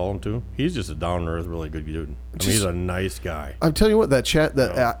about Chad Allen, too, he's just a down-to-earth, really good dude. I mean, he's a nice guy. I'm telling you what, that chat,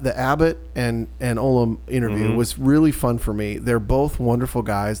 the Abbott and Olam interview Mhm. was really fun for me. They're both wonderful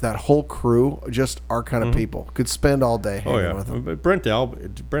guys. That whole crew, just our kind of Mhm. people. Could spend all day Oh, hanging yeah. with them. But Brent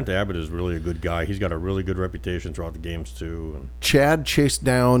Abbott is really a good guy. He's got a really good reputation throughout the games, too. And Chad chased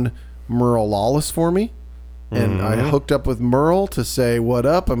down Merle Lawless for me, and I Mhm. hooked up with Merle to say, what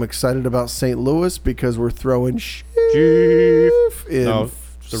up? I'm excited about St. Louis because we're throwing Chief in Now,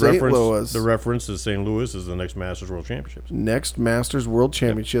 St. Louis. The reference to St. Louis is the next Masters World Championships. Next Masters World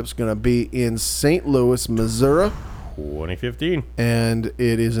Championship is going to be in St. Louis, Missouri. 2015. And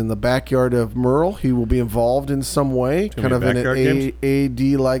it is in the backyard of Merle. He will be involved in some way, It's gonna kind be of in backyard an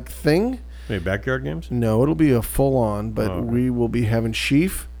AD-like thing. Any backyard games? No, it'll be a full-on, but Oh, okay. we will be having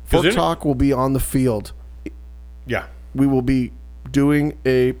Chief. 'Cause Fork in it- Talk will be on the field. Yeah. We will be doing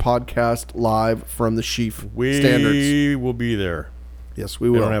a podcast live from the Chief standards. We will be there. Yes, we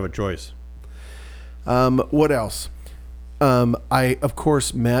We will. don't have a choice. What else? I, of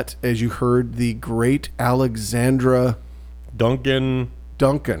course, met, as you heard, the great Alexandra Duncan.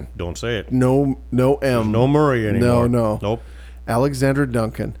 Don't say it. No M. There's no Murray anymore. No. Nope. Alexandra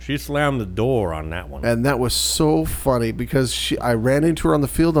Duncan. She slammed the door on that one. And that was so funny because I ran into her on the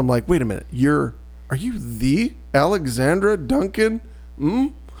field. I'm like, wait a minute, are you the Alexandra Duncan?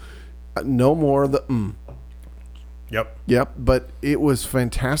 No more of the Yep. But it was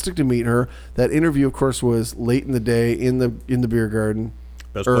fantastic to meet her. That interview, of course, was late in the day in the beer garden.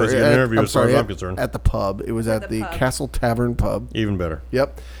 Best place to get an interview as far as I'm at- concerned. At the pub. It was at the Castle Tavern pub. Even better.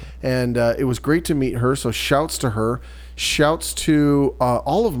 Yep. And it was great to meet her. So shouts to her. Shouts to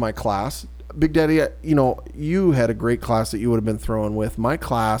all of my class. Big Daddy, you had a great class that you would have been throwing with. My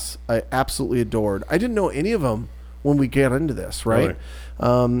class, I absolutely adored. I didn't know any of them when we get into this, right?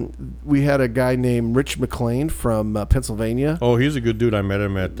 We had a guy named Rich McLean from Pennsylvania. Oh, he's a good dude. I met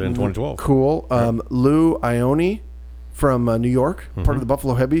him in 2012. Cool. Lou Ione from New York, part Mm-hmm. of the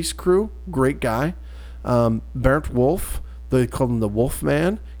Buffalo Hebbies crew. Great guy. Bernd Wolf, they called him the Wolf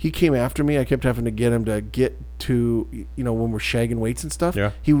Man. He came after me. I kept having to get him to get to, when we're shagging weights and stuff.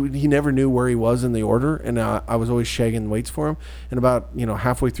 Yeah. He never knew where he was in the order, and I was always shagging weights for him. And about,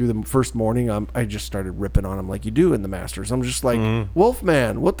 halfway through the first morning, I just started ripping on him like you do in the Masters. I'm just like,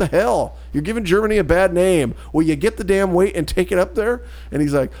 Wolfman, what the hell? You're giving Germany a bad name. Will you get the damn weight and take it up there? And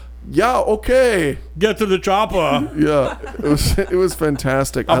he's like, yeah, okay. Get to the chopper. Yeah, it was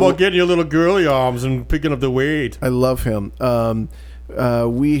fantastic. How about getting your little girly arms and picking up the weight? I love him.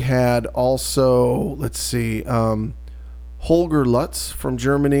 We had also, let's see, Holger Lutz from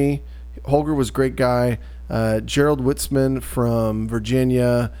Germany. Holger was a great guy. Gerald Witzman from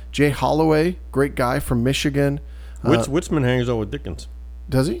Virginia. Jay Holloway, great guy from Michigan. Witzman hangs out with Dickens.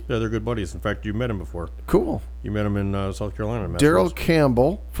 Does he? Yeah, they're good buddies. In fact, you met him before. Cool. You met him in South Carolina. Daryl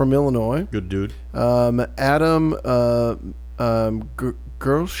Campbell from Illinois. Good dude. Adam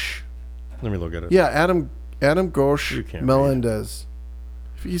Gersh. Let me look at it. Yeah, Adam Gersh You can't Melendez.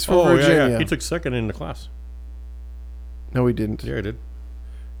 He's from Virginia. Yeah. He took second in the class. No, he didn't. Yeah, he did.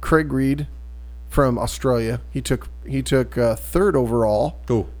 Craig Reed from Australia. He took third overall.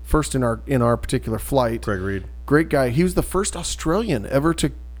 Cool. First in our particular flight. Craig Reed. Great guy. He was the first Australian ever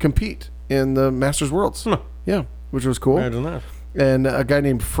to compete in the Masters Worlds. Yeah, which was cool. Imagine that. And a guy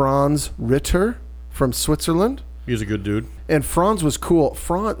named Franz Ritter from Switzerland. He's a good dude. And Franz was cool.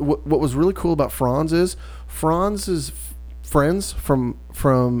 What was really cool about Franz is Franz's friends from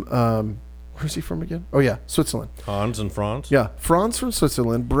where's he from again? Oh yeah, Switzerland. Hans and Franz. Yeah, Franz from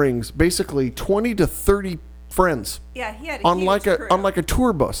Switzerland brings basically 20 to 30 friends. Yeah, he had a on huge like crew. on like a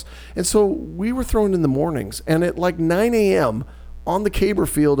tour bus, and so we were thrown in the mornings, and at like 9 a.m. on the Caber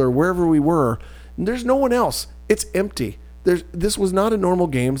Field or wherever we were, there's no one else. It's empty. This was not a normal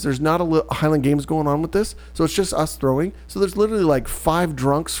games. There's not a Highland Games going on with this, so it's just us throwing. So there's literally like 5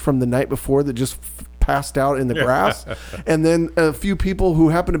 drunks from the night before that just passed out in the grass, and then a few people who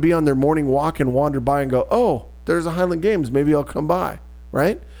happen to be on their morning walk and wander by and go, "Oh, there's a Highland Games. Maybe I'll come by."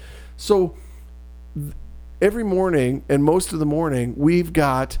 Right? So every morning and most of the morning, we've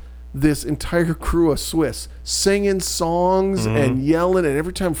got this entire crew of Swiss singing songs and yelling, and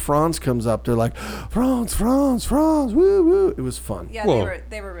every time Franz comes up, they're like, "Franz, Franz, Franz, woo, woo." It was fun. Yeah,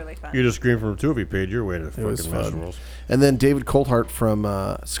 they were really fun. You just screamed from 2 if you paid your way to the It was fucking Master fun. Worlds. And then David Coulthart from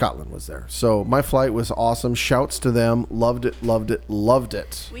Scotland was there. So my flight was awesome. Shouts to them. Loved it.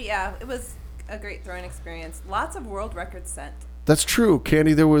 It was a great throwing experience. Lots of world records set. That's true,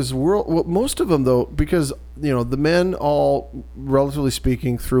 Candy. There was most of them though, because the men all, relatively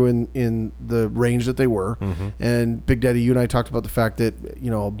speaking, threw in the range that they were. Mm-hmm. And Big Daddy, you and I talked about the fact that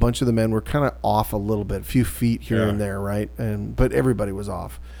a bunch of the men were kind of off a little bit, a few feet here and there, right? But everybody was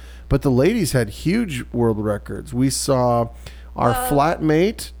off. But the ladies had huge world records. We saw our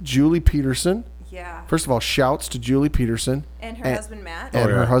flatmate Julie Peterson. Yeah. First of all, shouts to Julie Peterson and her husband Matt. And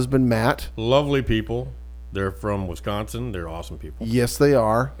her husband Matt. Lovely people. They're from Wisconsin. They're awesome people. Yes, they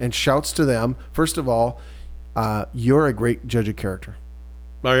are. And shouts to them. First of all, you're a great judge of character.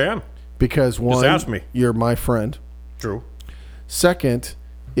 I am. Because one, just ask me. You're my friend. True. Second,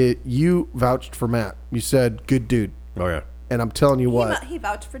 you vouched for Matt. You said, good dude. Oh, yeah. And I'm telling you what. He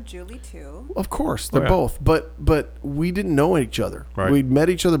vouched for Julie, too. Of course. They're both. But we didn't know each other. Right. We'd met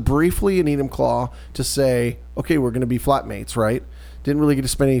each other briefly in Edam Claw to say, okay, we're going to be flatmates, right? Didn't really get to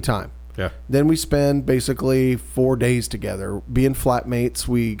spend any time. Yeah. Then we spend basically 4 days together being flatmates.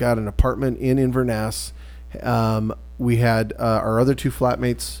 We got an apartment in Inverness. We had our other 2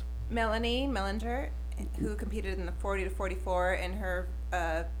 flatmates. Melanie Mellinger, who competed in the 40 to 44, and her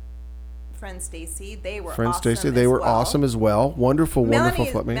friend Stacy. They were awesome as well. Wonderful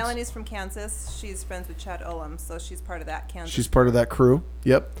flatmates. Melanie's from Kansas. She's friends with Chad Olam, so she's part of that Kansas. She's part of that crew.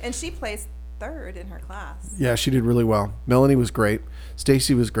 Yep. And she placed 3rd in her class. Yeah, she did really well. Melanie was great.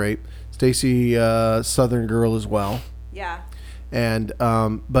 Stacy was great. Stacy, Southern girl as well. Yeah. And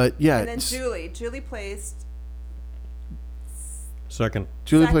but yeah. And then Julie placed second.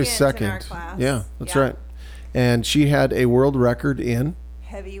 Julie placed second. In our class. Yeah, that's right. And she had a world record in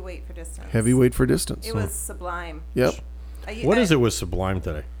heavyweight for distance. It was sublime. Yep. What is it with Sublime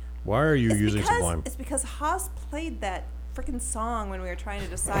today? Why are you using Sublime? It's because Haas played that freaking song when we were trying to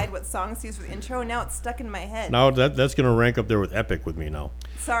decide what songs to use for the intro, and now it's stuck in my head. Now that's going to rank up there with Epic with me now.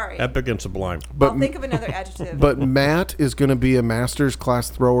 Sorry. Epic and Sublime. I'll think of another adjective. But Matt is going to be a Masters class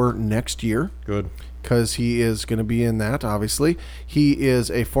thrower next year. Good. Because he is going to be in that, obviously. He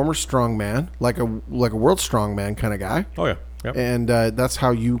is a former strongman, like a world strongman kind of guy. Oh, yeah. Yep. And that's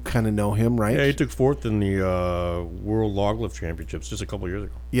how you kind of know him, right? Yeah, he took 4th in the World Log Lift Championships just a couple years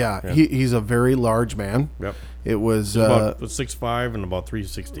ago. Yeah. He's a very large man. Yep. It was about 6'5" and about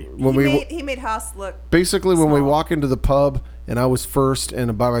 360. He made Haas look basically small. When we walk into the pub and I was first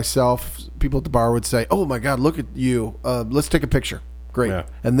and by myself, people at the bar would say, "Oh my God, look at you! Let's take a picture." Great. Yeah.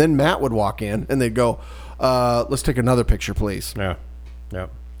 And then Matt would walk in and they'd go, "Let's take another picture, please." Yeah. Yeah.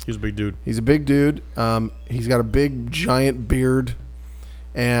 He's a big dude. He's a big dude. He's got a big giant beard,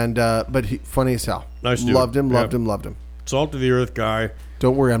 and but funny as hell. Nice dude. Loved him. Salt of the earth guy.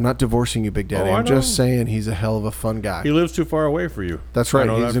 Don't worry, I'm not divorcing you, Big Daddy. Oh, I'm just saying he's a hell of a fun guy. He lives too far away for you. That's right.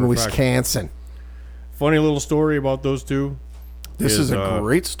 He's in Wisconsin. Funny little story about those two. This is a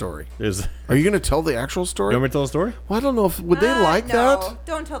great story. Are you going to tell the actual story? You want me to tell the story? Well, I don't know if would they like no, that.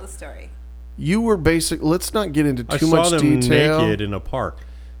 Don't tell the story. You were let's not get into too I much saw them detail. naked in a park.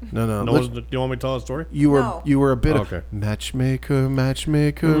 No. Do you want me to tell the story? You were a bit of matchmaker, make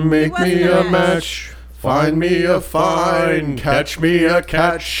me a match, find me a fine, catch me a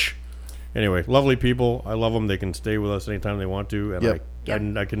catch. Anyway, lovely people. I love them. They can stay with us anytime they want to,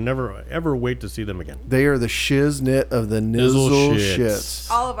 and I can never ever wait to see them again. They are the shiznit of the nizzle shits.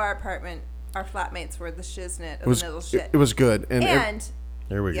 All of our flatmates were the shiznit of the nizzle shit. It was good, and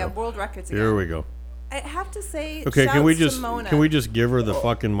there we go. Yeah, world records again. Here we go. I have to say, okay, can we Mona. just give her the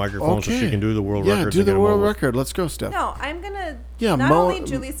fucking microphone so she can do the world record? Yeah, do the world record. Let's go, Steph. No, I'm gonna. Yeah, not only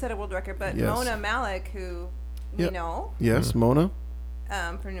Julie set a world record, but yes. Mona Malik, who you know. Yes, Mona.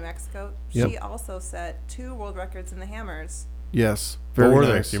 From New Mexico, yep. She also set 2 world records in the hammers. Yes, very nice. Where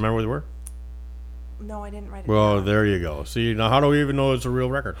were they? Do you remember where they were? No, I didn't write it. Well, down. there you go. See, now how do we even know it's a real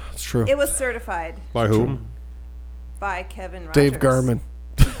record? It's true. It was certified. By whom? By Kevin Rogers. Dave Garman.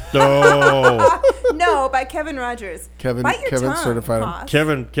 No. No, by Kevin Rogers. Kevin certified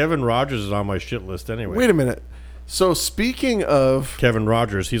him. Kevin Rogers is on my shit list anyway. Wait a minute. So speaking of Kevin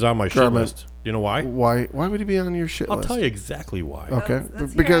Rogers, he's on my shit list. Do you know why? Why would he be on your shit list? I'll tell you exactly why. Okay.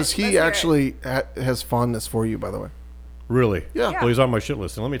 Because he actually has fondness for you, by the way. Really? Yeah. Well, he's on my shit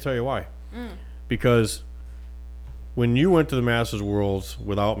list, and let me tell you why. Because when you went to the Masters Worlds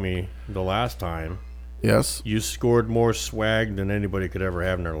without me the last time, yes, you scored more swag than anybody could ever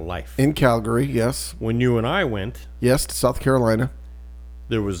have in their life. In Calgary, yes. When you and I went, yes, to South Carolina,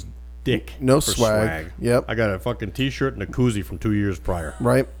 there was dick. No for swag. Yep. I got a fucking T-shirt and a koozie from 2 years prior.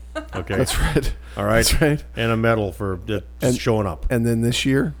 Right. Okay. That's right. All right. That's right. And a medal for showing up. And then this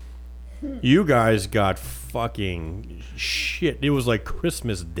year, you guys got fucking shit. It was like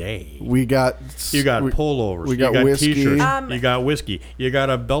Christmas Day. You got pullovers. We got you got whiskey. T-shirts. You got whiskey. You got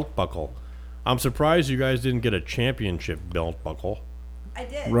a belt buckle. I'm surprised you guys didn't get a championship belt buckle. I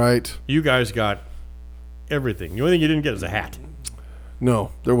did. Right. You guys got everything. The only thing you didn't get is a hat.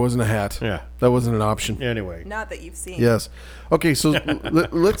 No, there wasn't a hat. Yeah. That wasn't an option. Anyway. Not that you've seen. Yes. Okay, so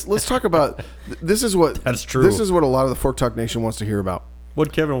let's talk about this is what That's true. This is what a lot of the Fork Talk Nation wants to hear about.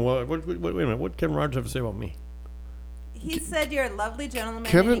 What Kevin wait a minute, what Kevin Rogers have to say about me? He said you're a lovely gentleman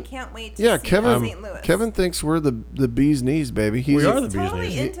Kevin, and he can't wait to see you in St. Louis. Kevin thinks we're the bee's knees, baby. We are the bee's totally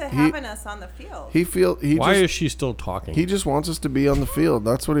knees. into having us on the field. Why is she still talking? He just wants us to be on the field.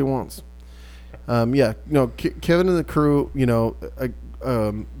 That's what he wants. Kevin and the crew,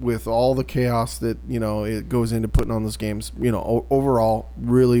 with all the chaos that it goes into putting on those games, overall,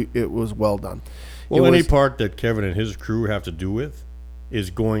 really, it was well done. Well, any part that Kevin and his crew have to do with is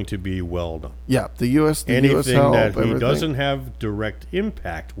going to be well done. Yeah, the U.S. Anything help, that he everything. doesn't have direct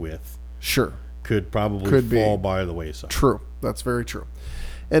impact with, sure, could probably fall by the wayside. True, that's very true.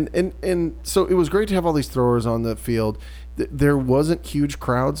 And so it was great to have all these throwers on the field. There wasn't huge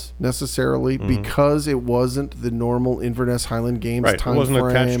crowds necessarily because it wasn't the normal Inverness Highland Games time It wasn't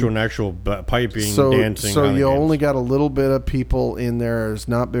frame. attached to an actual piping, dancing. So Highland you Games. only got a little bit of people in there. There's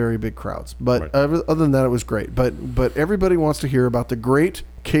not very big crowds. But other than that, it was great. But everybody wants to hear about the great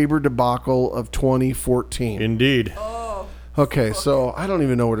Caber debacle of 2014. Indeed. Okay, so I don't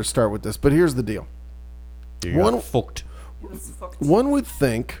even know where to start with this, but here's the deal. One would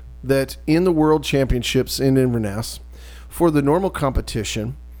think that in the World Championships in Inverness, for the normal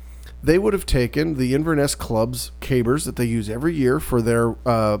competition, they would have taken the Inverness Club's cabers that they use every year for their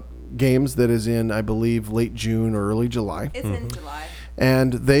games that is in, I believe, late June or early July. It's in July.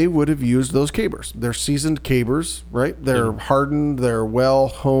 And they would have used those cabers. They're seasoned cabers, right? They're hardened, they're well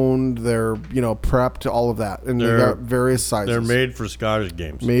honed, they're, prepped, all of that. And they've got various sizes. They're made for Scottish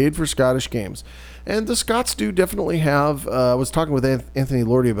games. Made for Scottish games. And the Scots do definitely have, I was talking with Anthony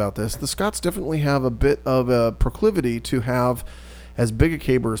Lordy about this, the Scots definitely have a bit of a proclivity to have as big a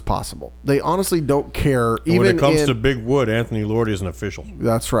caber as possible. They honestly don't care. And when it comes to big wood, Anthony Lordy is an official.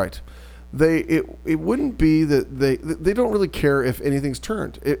 That's right. It wouldn't be that they don't really care if anything's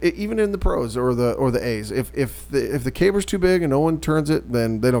turned, even in the pros or the A's. If the caber's too big and no one turns it,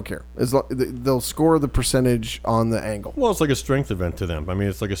 then they don't care. They'll score the percentage on the angle. Well, it's like a strength event to them. I mean,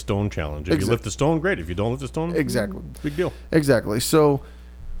 it's like a stone challenge. If you lift the stone, great. If you don't lift the stone, exactly, big deal. Exactly. So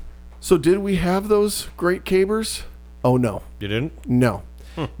did we have those great cabers? Oh no, you didn't. No.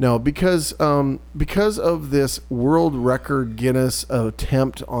 No, because of this world record Guinness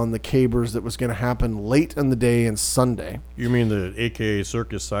attempt on the cabers that was going to happen late in the day and Sunday. You mean the AKA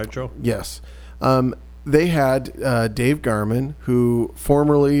Circus Sideshow? Yes. They had Dave Garman, who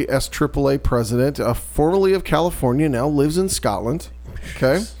formerly SAAA president, formerly of California, now lives in Scotland.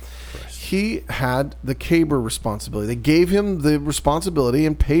 Okay. He had the caber responsibility. They gave him the responsibility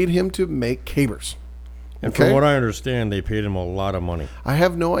and paid him to make cabers. And from what I understand, they paid him a lot of money. I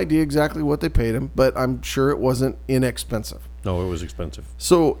have no idea exactly what they paid him, but I'm sure it wasn't inexpensive. No, it was expensive.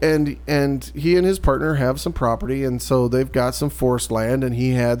 So, and he and his partner have some property, and so they've got some forest land, and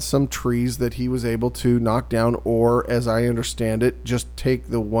he had some trees that he was able to knock down, or, as I understand it, just take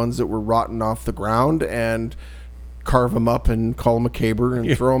the ones that were rotten off the ground and carve them up and call them a caber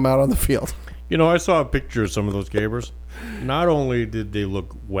and throw them out on the field. I saw a picture of some of those cabers. Not only did they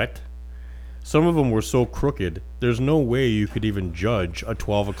look wet, some of them were so crooked, there's no way you could even judge a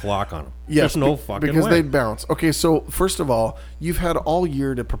 12 o'clock on them. Yes, there's no fucking because way. They'd bounce. Okay, so first of all, you've had all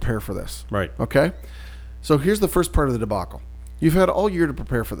year to prepare for this. Right. Okay? So here's the first part of the debacle. You've had all year to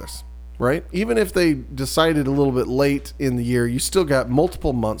prepare for this, right? Even if they decided a little bit late in the year, you still got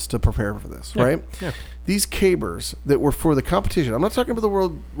multiple months to prepare for this, right? Yeah. These cabers that were for the competition, I'm not talking about the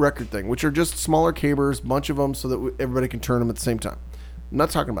world record thing, which are just smaller cabers, bunch of them so that everybody can turn them at the same time. I'm not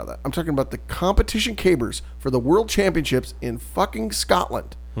talking about that. I'm talking about the competition cabers for the World Championships in fucking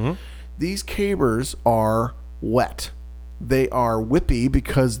Scotland. Mm-hmm. These cabers are wet. They are whippy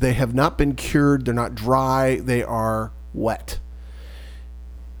because they have not been cured. They're not dry. They are wet.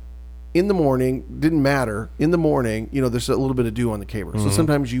 In the morning, didn't matter. In the morning, there's a little bit of dew on the caber. So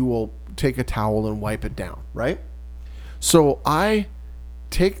sometimes you will take a towel and wipe it down, right? So I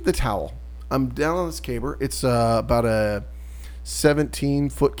take the towel. I'm down on this caber. It's about a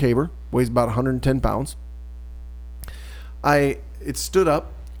 17-foot caber, weighs about 110 pounds. It stood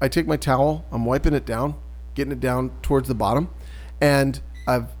up. I take my towel. I'm wiping it down, getting it down towards the bottom, and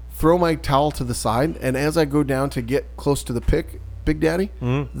I throw my towel to the side. And as I go down to get close to the pick, Big Daddy,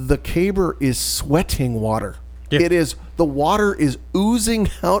 the caber is sweating water. Yeah. The water is oozing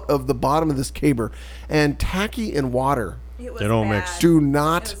out of the bottom of this caber, and tacky and water. They don't mix. Do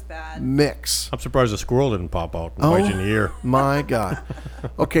not mix. I'm surprised the squirrel didn't pop out and bite you in the ear. My God.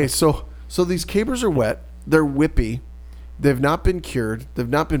 Okay, so So these cabers are wet. They're whippy. They've not been cured. They've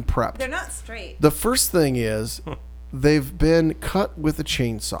not been prepped. They're not straight. The first thing is they've been cut with a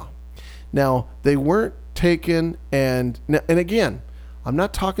chainsaw. Now, they weren't taken and again, I'm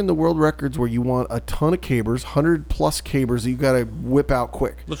not talking the world records where you want a ton of cabers, 100+ cabers that you got to whip out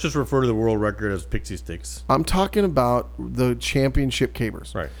quick. Let's just refer to the world record as pixie sticks. I'm talking about the championship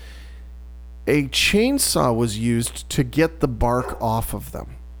cabers. Right. A chainsaw was used to get the bark off of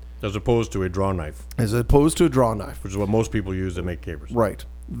them. As opposed to a draw knife. As opposed to a draw knife. Which is what most people use to make cabers. Right.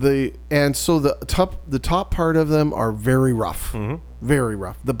 So the top part of them are very rough. Mm-hmm. Very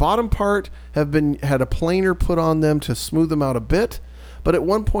rough. The bottom part had a planer put on them to smooth them out a bit. But at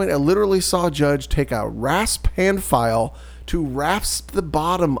one point, I literally saw a judge take a rasp hand file to rasp the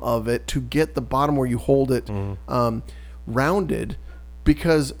bottom of it to get the bottom where you hold it rounded,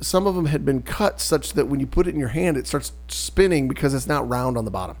 because some of them had been cut such that when you put it in your hand, it starts spinning because it's not round on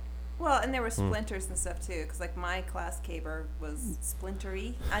the bottom. Well, and there were splinters and stuff too, because like my class caber was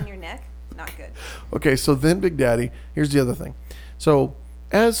splintery on your neck. Not good. Okay, so then Big Daddy, here's the other thing. So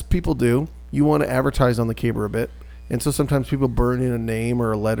as people do, you want to advertise on the caber a bit. And so sometimes people burn in a name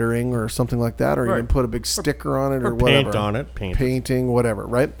or a lettering or something like that, or even put a big sticker on it or whatever. Paint on it. Painting, whatever,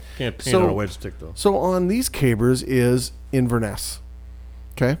 right? Can't paint on a wedge stick, though. So on these cabers is Inverness.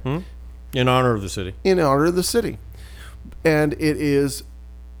 Okay? In honor of the city. In honor of the city. And it is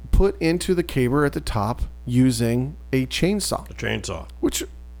put into the caber at the top using a chainsaw. A chainsaw. Which,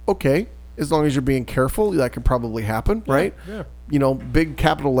 okay, as long as you're being careful, that could probably happen, right? Yeah. You know, big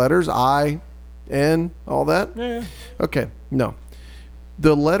capital letters, I, N, all that? Yeah. Okay, no.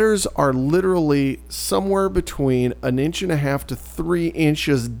 The letters are literally somewhere between 1.5 inches to 3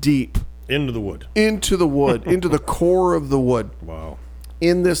 inches deep. Into the wood. Into the wood. Into the core of the wood. Wow.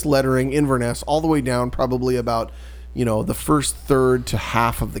 In this lettering, Inverness, all the way down probably about, the first third to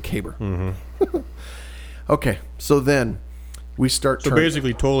half of the caber. Mm-hmm. Okay, so then we start turning.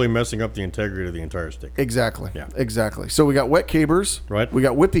 Basically totally messing up the integrity of the entire stick. Exactly. Yeah. Exactly. So we got wet cabers. Right. We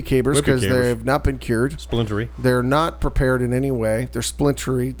got whippy cabers because they have not been cured. Splintery. They're not prepared in any way. They're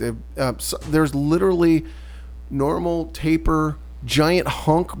splintery. There's literally normal taper, giant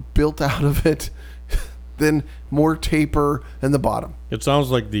hunk built out of it, then more taper in the bottom. It sounds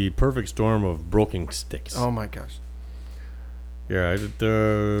like the perfect storm of broken sticks. Oh my gosh. Yeah.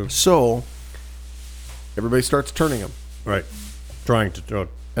 So everybody starts turning them. Right. Trying to.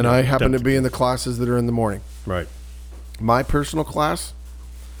 And I happen to be in the classes that are in the morning. Right. My personal class,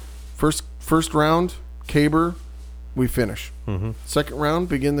 first round, caber, we finish. Mm-hmm. Second round,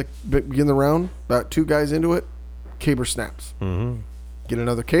 begin the round. About 2 guys into it, caber snaps. Mm-hmm. Get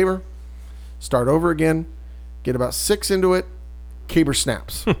another caber, start over again. Get about 6 into it, caber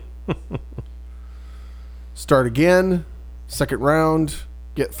snaps. Start again, second round,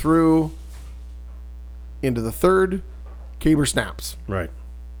 get through, into the third, caber snaps. Right.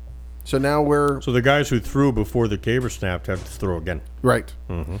 So now So the guys who threw before the caber snapped have to throw again. Right.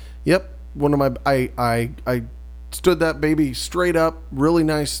 Mm-hmm. Yep. One of my I stood that baby straight up. Really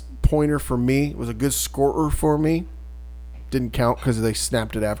nice pointer for me. It was a good scorer for me. Didn't count because they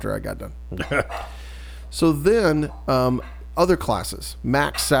snapped it after I got done. So then other classes.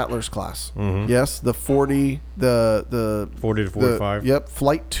 Max Sattler's class. Mm-hmm. Yes, the 40 the 40 to 45. Yep,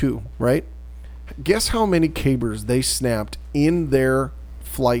 flight 2, right? Guess how many cabers they snapped in their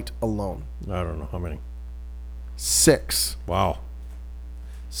flight alone? I don't know how many. 6. Wow.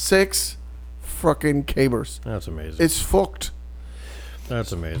 6 fucking cabers. That's amazing. It's fucked.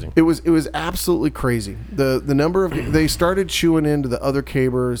 That's amazing. It was absolutely crazy. The number of they started chewing into the other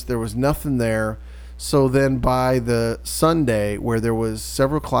cabers. There was nothing there. So then by the Sunday, where there was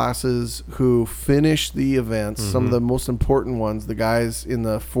several classes who finished the events, some of the most important ones, the guys in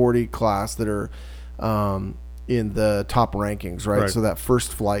the 40 class that are in the top rankings, right? So that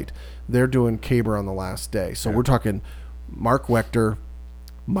first flight, they're doing caber on the last day. So we're talking Mark Wechter,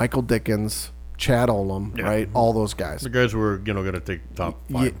 Michael Dickens, Chad Olam, right? All those guys. The guys who were going to take top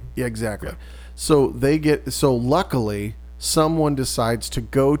 5. Yeah, exactly. Yeah. So luckily, someone decides to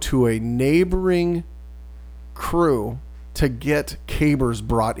go to a neighboring crew to get cabers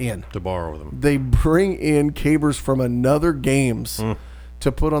brought in. To borrow them. They bring in cabers from another games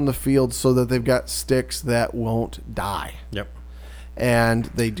to put on the field so that they've got sticks that won't die. Yep. And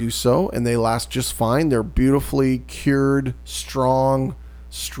they do so, and they last just fine. They're beautifully cured, strong,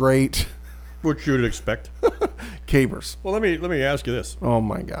 straight. Which you would expect. Cabers. Well, let me ask you this. Oh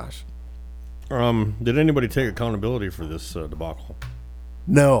my gosh. Did anybody take accountability for this debacle?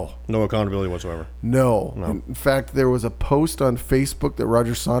 No. No accountability whatsoever? No. In fact, there was a post on Facebook that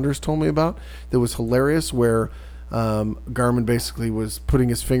Roger Saunders told me about that was hilarious where Garmin basically was putting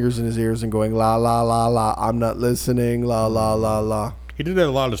his fingers in his ears and going, la, la, la, la, I'm not listening, la, la, la, la. He did that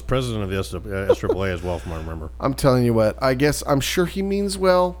a lot as president of the SAAA as well, from what I remember. I'm telling you what, I'm sure he means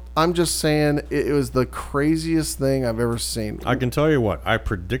well. I'm just saying it was the craziest thing I've ever seen. I can tell you what, I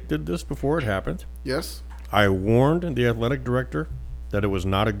predicted this before it happened. Yes. I warned the athletic director that it was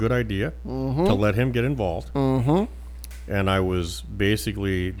not a good idea to let him get involved. And I was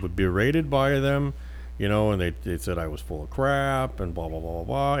basically berated by them, and they said I was full of crap and blah, blah, blah, blah,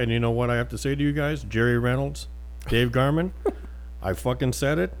 blah. And you know what I have to say to you guys? Jerry Reynolds, Dave Garmin, I fucking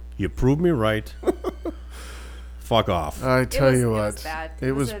said it. You proved me right. Fuck off. I tell you what,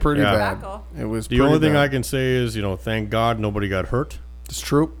 it was pretty bad. It was the only thing I can say is, thank God nobody got hurt. It's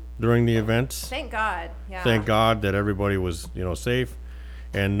true. During the events. Thank God. Yeah. Thank God that everybody was, safe,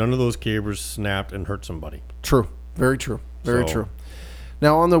 and none of those cables snapped and hurt somebody. True. Very true. Very true.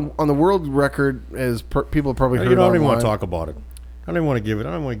 Now on the world record, as people probably heard, I don't even want to talk about it. I don't even want to give it.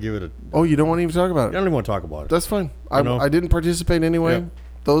 I don't want to give it a. Oh, you don't want to even talk about it? I don't even want to talk about it. That's fine. I didn't participate anyway. Yeah.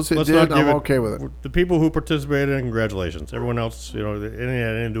 Those who did, I'm okay with it. The people who participated, congratulations. Everyone else, anything that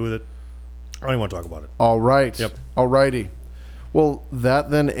didn't do with it, I don't even want to talk about it. All right. Yep. All righty. Well, that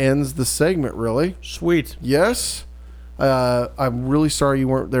then ends the segment, really. Sweet. Yes. I'm really sorry you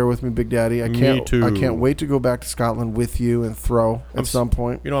weren't there with me, Big Daddy. Me too. I can't wait to go back to Scotland with you and throw at some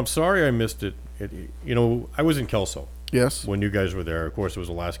point. I'm sorry I missed it. I was in Kelso. Yes. When you guys were there. Of course, it was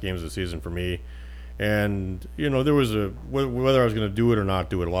the last games of the season for me. And, there was whether I was going to do it or not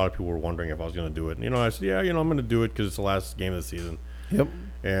do it. A lot of people were wondering if I was going to do it. And, I said, yeah, I'm going to do it because it's the last game of the season. Yep.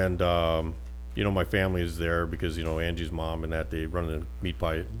 And, my family is there because, Angie's mom and they run a meat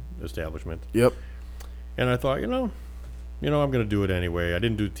pie establishment. Yep. And I thought, I'm going to do it anyway. I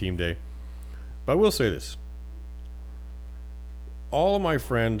didn't do team day. But I will say this. All of my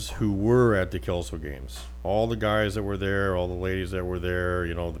friends who were at the Kelso games, all the guys that were there, all the ladies that were there,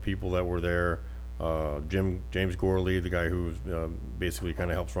 the people that were there, James Gorley, the guy who basically kind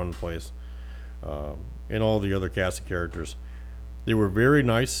of helps run the place, and all the other cast of characters, they were very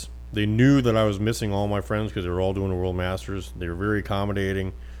nice. They knew that I was missing all my friends because they were all doing the World Masters. They were very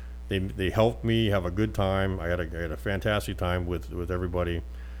accommodating. They helped me have a good time. I had a fantastic time with everybody.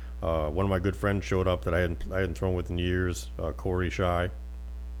 One of my good friends showed up that I hadn't thrown with in years, Corey Shy,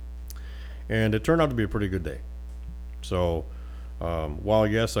 and it turned out to be a pretty good day. So while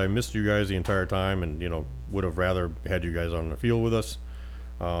yes, I missed you guys the entire time, and would have rather had you guys on the field with us,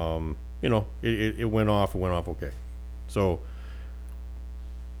 it went off okay. So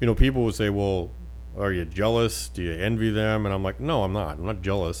people would say, well, are you jealous? Do you envy them? And I'm like, no, I'm not. I'm not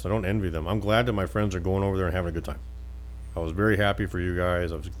jealous. I don't envy them. I'm glad that my friends are going over there and having a good time. I was very happy for you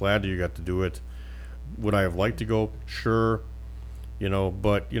guys. I was glad that you got to do it. Would I have liked to go? Sure.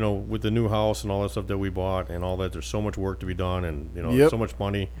 But, with the new house and all that stuff that we bought and all that, there's so much work to be done and, so much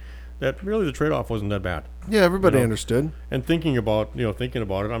money that really the trade-off wasn't that bad. Yeah, everybody understood. And thinking about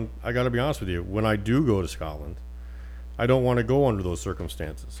it, I got to be honest with you. When I do go to Scotland, I don't want to go under those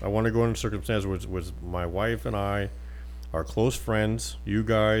circumstances. I want to go under circumstances with my wife and I, our close friends, you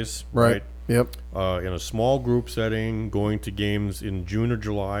guys, right? Yep. In a small group setting, going to games in June or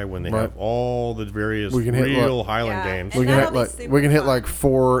July when they have all the various real Highland games. We can hit like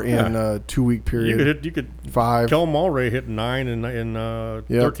 4 in a 2-week period. You could 5. Kel Mulray hit 9 in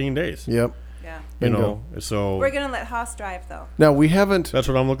 13 days. Yep. Yeah. So we're gonna let Haas drive though. Now we haven't. That's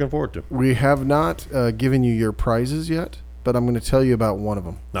what I'm looking forward to. We have not given you your prizes yet, but I'm going to tell you about one of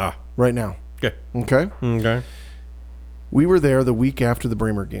them. Right now. Okay. Okay. We were there the week after the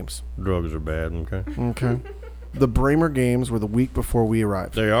Braemar games. Drugs are bad. Okay. The Braemar games were the week before we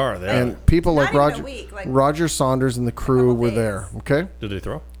arrived. They are. And people like Roger Saunders and the crew were there. Okay. Did they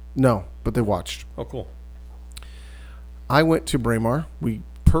throw? No, but they watched. Oh, cool. I went to Braemar. We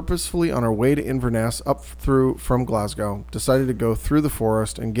purposefully, on our way to Inverness up through from Glasgow, decided to go through the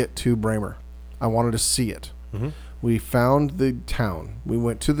forest and get to Braemar. I wanted to see it. Mm-hmm. We found the town. We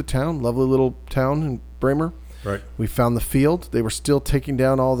went to the town, lovely little town in Braemar. Right. We found the field. They were still taking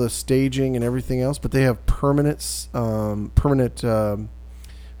down all the staging and everything else, but they have permanent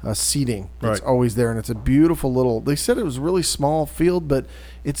seating that's always there, and it's a beautiful little. They said it was a really small field, but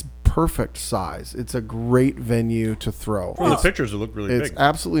it's perfect size. It's a great venue to throw. From the pictures, it looked really big. It's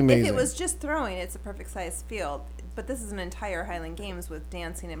absolutely amazing. If it was just throwing, it's a perfect size field. But this is an entire Highland Games with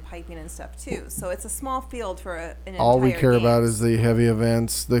dancing and piping and stuff too. So it's a small field for an entire all we care games. about is the heavy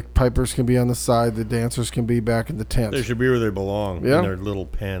events. The pipers can be on the side. The dancers can be back in the tent. They should be where they belong, in their little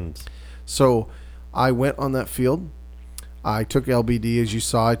pens. So I went on that field. I took LBD, as you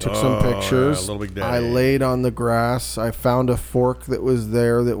saw. I took some pictures. Little Big Daddy. I laid on the grass. I found a fork that was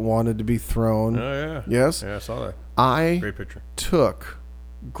there that wanted to be thrown. Oh, yeah. Yes? Yeah, I saw that. I Great picture. took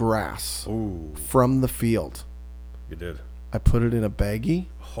grass from the field. You did. I put it in a baggie.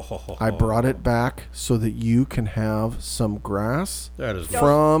 I brought it back so that you can have some grass That is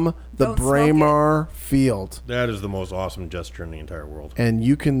from the Don't smoke Braemar field. That is the most awesome gesture in the entire world. And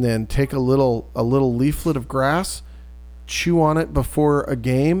you can then take a little leaflet of grass, chew on it before a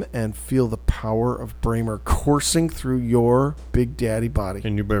game, and feel the power of Braemar coursing through your Big Daddy body.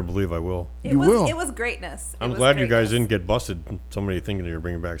 And you better believe I will. It was greatness. I'm glad you guys didn't get busted. Somebody thinking you're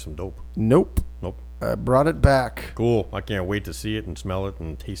bringing back some dope. Nope. I brought it back. Cool. I can't wait to see it and smell it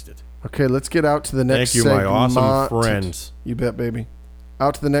and taste it. Okay, let's get out to the next Thank you, segment. my awesome friends. You bet, baby.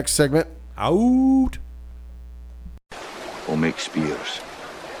 Out to the next segment. Out. We'll make spears.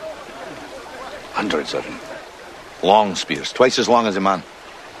 Hundreds of them. Long spears, twice as long as a man.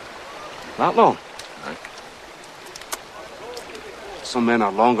 That long? Some men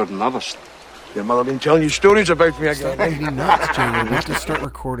are longer than others. Your mother been telling you stories about me again. Stop eating nuts, Jay. We're about to start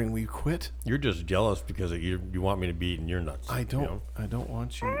recording. Will you quit? You're just jealous because you want me to be eating your nuts. I don't. I don't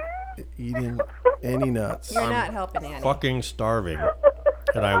want you eating any nuts. You're not helping Annie. Fucking starving,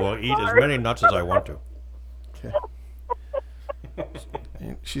 and I will eat as many nuts as I want to.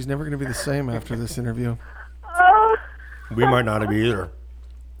 Okay. She's never going to be the same after this interview. We might not be either.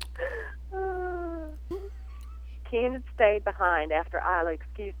 Ken had stayed behind after Isla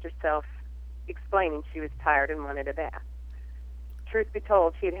excused herself, explaining she was tired and wanted a bath. Truth be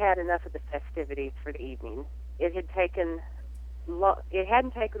told, she had had enough of the festivities for the evening. It hadn't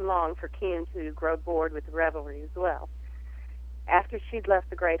taken long for Ken to grow bored with the revelry as well. After she'd left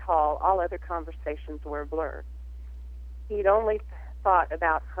the Great Hall, all other conversations were a blur. He'd only thought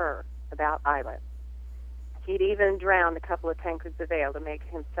about her, about Isla. He'd even drowned a couple of tankards of ale to make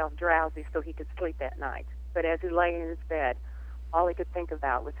himself drowsy so he could sleep that night. But as he lay in his bed, all he could think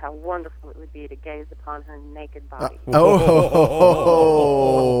about was how wonderful it would be to gaze upon her naked body. Hey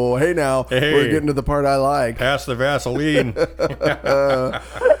now, we're getting to the part I like. Pass the Vaseline.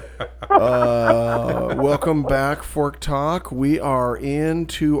 Welcome back, Fork Talk. We are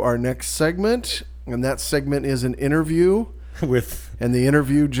into our next segment, and that segment is an interview. And the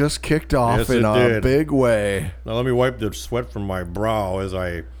interview just kicked off in a big way. Now let me wipe the sweat from my brow as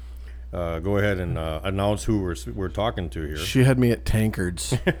I go ahead and announce who we're talking to here. She had me at tankards.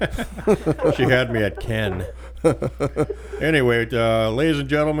 She had me at Ken. Anyway, ladies and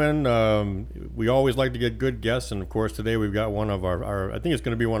gentlemen, we always like to get good guests, and of course today we've got one of our I think it's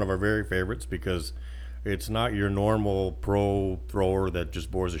going to be one of our very favorites because it's not your normal pro thrower that just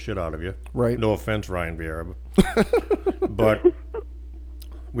bores the shit out of you. Right. No offense, Ryan Vieira. But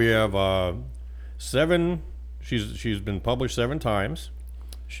we have 7. She's been published 7 times.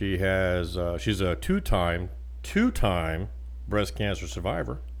 She has she's a two-time breast cancer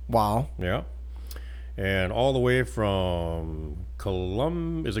survivor. Wow. Yeah. And all the way from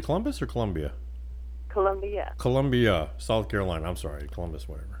is it Columbus or Columbia? Columbia, South Carolina. I'm sorry, Columbus,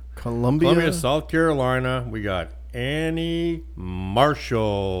 whatever. Columbia, South Carolina. We got Annie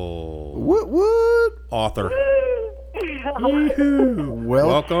Marshall. What? Author. Well,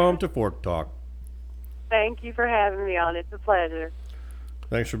 welcome to Fork Talk. Thank you for having me on. It's a pleasure.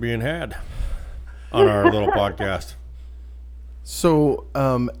 Thanks for being had on our little podcast. So,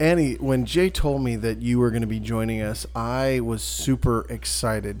 Annie, when Jay told me that you were going to be joining us, I was super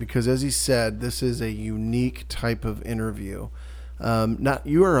excited because, as he said, this is a unique type of interview.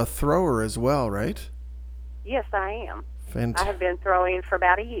 You are a thrower as well, right? Yes, I am. Fantastic. I have been throwing for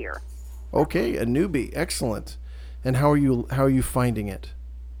about a year. Okay, a newbie. Excellent. And how are you finding it?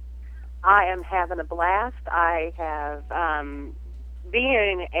 I am having a blast. I have,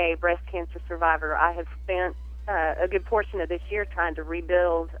 being a breast cancer survivor, I have spent a good portion of this year trying to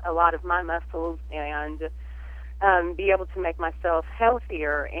rebuild a lot of my muscles and be able to make myself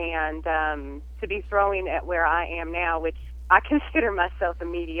healthier and to be throwing at where I am now, which I consider myself a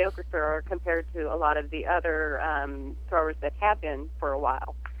mediocre thrower compared to a lot of the other throwers that have been for a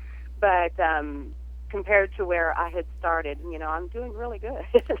while. But compared to where I had started, I'm doing really good.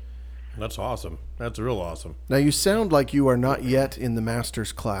 That's awesome. That's real awesome. Now, you sound like you are not yet in the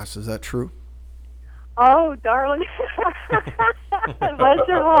master's class. Is that true? Oh, darling. Bless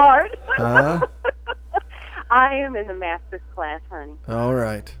your heart. I am in the master's class, honey. All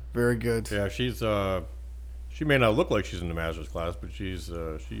right. Very good. Yeah, she's she may not look like she's in the master's class, but she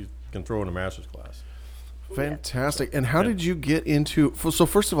can throw in a master's class. Fantastic. And how did you get into... So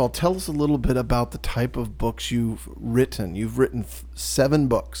first of all, tell us a little bit about the type of books you've written. You've written 7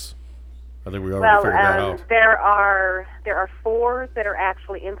 books. I think we already figured that out. There are 4 that are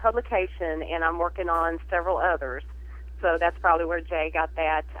actually in publication, and I'm working on several others. So that's probably where Jay got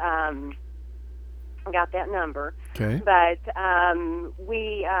that. I got that number. Okay. But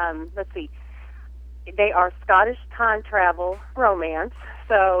let's see. They are Scottish time travel romance.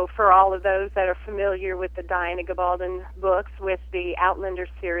 So for all of those that are familiar with the Diana Gabaldon books, with the Outlander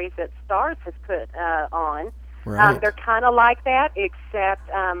series that Starz has put on, Right. they're kind of like that, except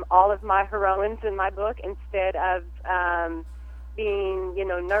all of my heroines in my book, instead of being,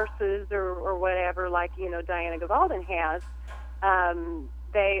 nurses or whatever, like, Diana Gabaldon has,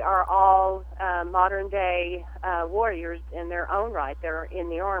 they are all modern-day warriors in their own right. They're in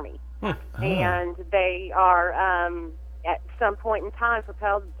the Army. And they are, at some point in time,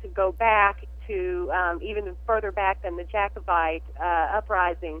 propelled to go back to even further back than the Jacobite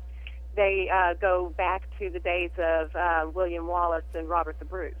uprising. They go back to the days of William Wallace and Robert the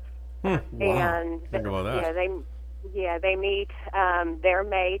Bruce. Wow. And Think about that. they meet their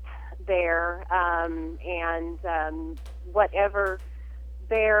mate there, and whatever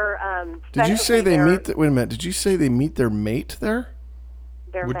their Did you say they their- meet? Wait a minute. Did you say they meet their mate there?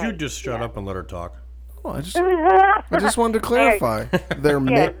 their Would you mate, just shut up and let her talk? Oh, I just wanted to clarify. Their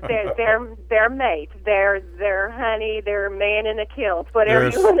mate. their mate, their honey, their man in a kilt,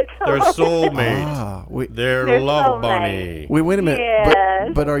 whatever Their you want to call their it. soulmate. Their love bunny. Wait a minute.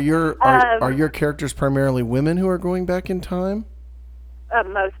 Yes. But are your characters primarily women who are going back in time?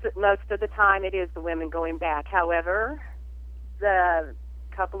 Most of the time, it is the women going back. However, the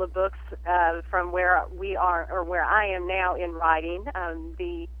couple of books from where we are, or where I am now in writing,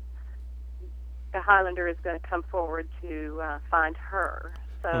 the Highlander is going to come forward to find her.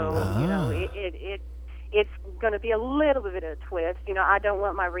 So it's going to be a little bit of a twist. I don't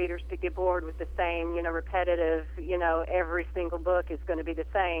want my readers to get bored with the same, repetitive. Every single book is going to be the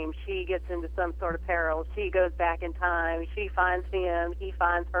same. She gets into some sort of peril. She goes back in time. She finds him. He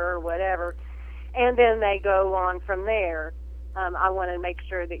finds her. Whatever, and then they go on from there. I want to make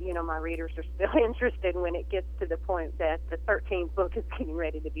sure that my readers are still interested when it gets to the point that the 13th book is getting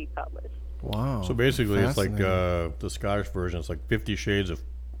ready to be published. Wow. So basically, it's like the Scottish version. It's like 50 Shades of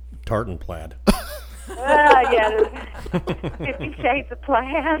Tartan Plaid. Yeah, 50 Shades of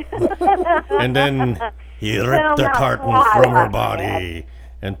Plaid. And then he ripped the tartan from her body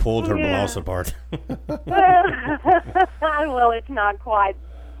and pulled her blouse apart. Well, it's not quite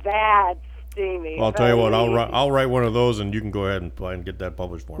that steamy. Well, I'll tell you what, I'll write one of those, and you can go ahead and get that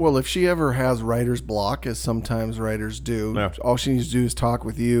published for me. Well, if she ever has writer's block, as sometimes writers do, all she needs to do is talk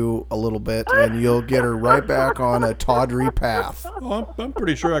with you a little bit, and you'll get her right back on a tawdry path. Well, I'm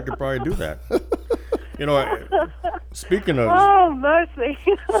pretty sure I could probably do that. Speaking of... Oh, mercy.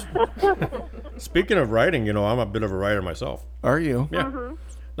 Speaking of writing, I'm a bit of a writer myself. Are you? Yeah. Mm-hmm.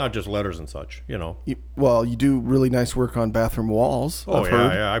 Not just letters and such, Well, you do really nice work on bathroom walls. Oh, I've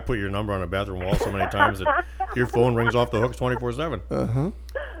heard. yeah. I put your number on a bathroom wall so many times that your phone rings off the hooks 24/7. Uh-huh.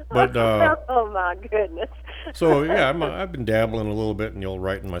 But, oh, my goodness. So, yeah, I've been dabbling a little bit in the old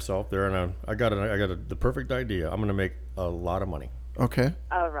writing myself there, and I got the perfect idea. I'm going to make a lot of money. Okay.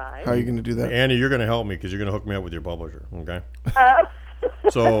 All right. How are you going to do that? Annie, you're going to help me because you're going to hook me up with your publisher, okay?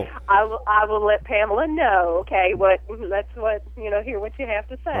 So I will let Pamela know. Okay, hear what you have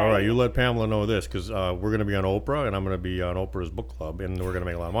to say. all right, you let Pamela know this because we're going to be on Oprah, and I'm going to be on Oprah's book club, and we're going to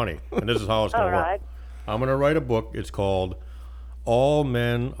make a lot of money. And this is how it's going to work. Right. I'm going to write a book. It's called All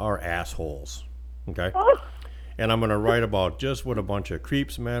Men Are Assholes, okay? And I'm going to write about just what a bunch of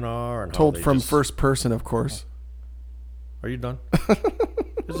creeps men are. And Told how they from just... first person, of course. Are you done?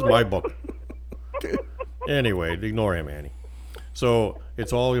 This is my book. Anyway, ignore him, Annie. So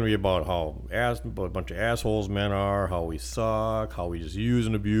it's all going to be about how a bunch of assholes men are, how we suck, how we just use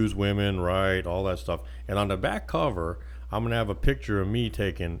and abuse women, right? All that stuff. And on the back cover, I'm going to have a picture of me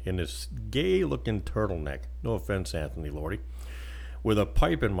taken in this gay-looking turtleneck. No offense, Anthony Lordy, with a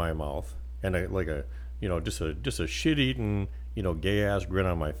pipe in my mouth and just a shit-eating, gay-ass grin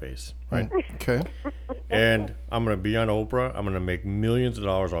on my face, right? Okay. And I'm going to be on Oprah. I'm going to make millions of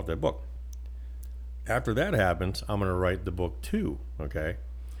dollars off that book. After that happens, I'm going to write the book 2, okay?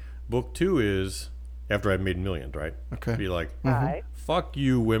 Book 2 is after I've made millions, right? Okay. Be like, Right. fuck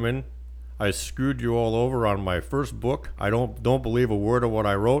you, women. I screwed you all over on my first book. I don't believe a word of what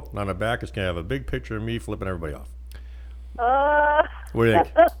I wrote. And on the back, it's going to have a big picture of me flipping everybody off. What do you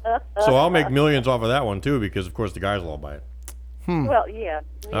think? So I'll make millions off of that one, too, because, of course, the guys will all buy it. Well, yeah,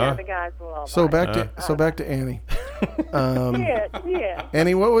 the guys will all So buy back to Annie. Yeah.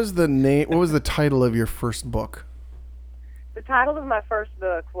 Annie, what was the name? What was the title of your first book? The title of my first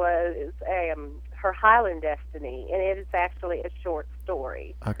book was Her Highland Destiny, and it is actually a short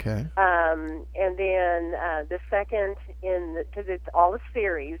story. Okay. And then the second because it's all a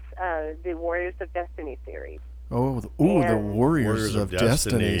series, the Warriors of Destiny series. Oh, the Warriors of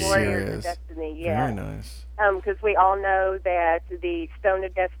Destiny series. Warriors of Destiny, yeah. Very nice. Because we all know that the Stone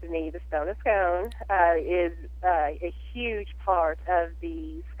of Destiny, the Stone of Scone, is a huge part of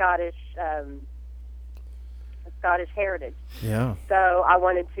the Scottish heritage. Yeah. So I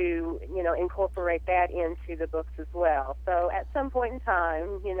wanted to, incorporate that into the books as well. So at some point in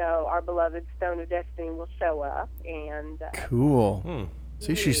time, our beloved Stone of Destiny will show up, and Cool.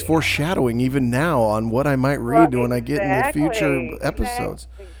 See, she's foreshadowing even now on what I might read when I get in the future episodes.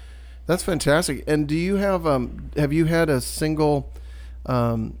 Exactly. That's fantastic. And do you have you had a single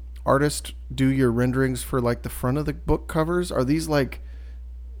artist do your renderings for like the front of the book covers? Are these like,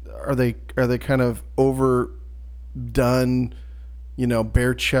 are they kind of overdone,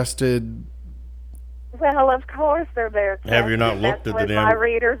 bare chested? Well, of course they're there. Have you not looked at the damn? My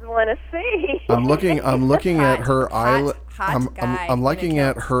readers want to see. I'm looking at her island. guy I'm looking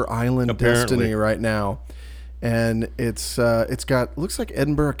at her island Apparently. Destiny right now, and it's got looks like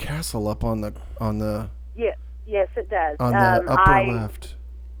Edinburgh Castle up on the Yes, it does. on the upper left.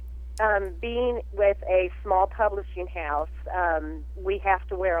 Being with a small publishing house, we have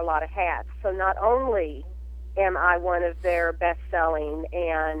to wear a lot of hats. So not only am I one of their best-selling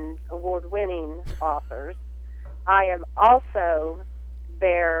and award-winning authors, I am also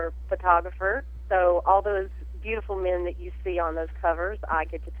their photographer. So all those beautiful men that you see on those covers, I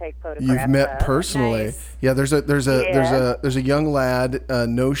get to take photographs. You've met of. personally. Nice. Yeah, there's a young lad,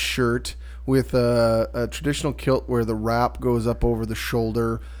 no shirt, with a traditional kilt where the wrap goes up over the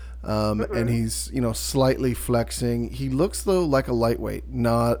shoulder, and he's slightly flexing. He looks though like a lightweight,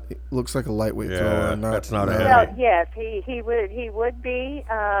 looks like a lightweight thrower. That's not a Well, heavy. yes, he would be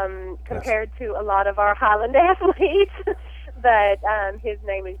compared to a lot of our Highland athletes. But his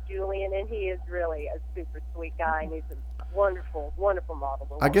name is Julian, and he is really a super sweet guy, and he's a wonderful, wonderful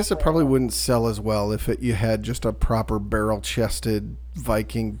model. I guess it probably wouldn't sell as well if you had just a proper barrel-chested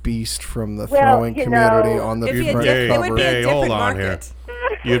Viking beast from the throwing community on the front cover. Hey, hold on here.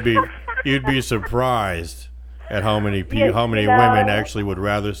 You'd be surprised at how many women actually would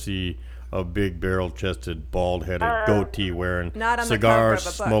rather see a big barrel-chested, bald-headed, goatee-wearing, Not on the cigar cover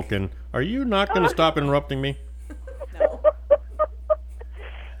of a book. smoking. Are you not going to stop interrupting me?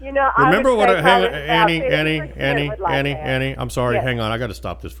 Remember what? Annie. I'm sorry. Yes. Hang on. I got to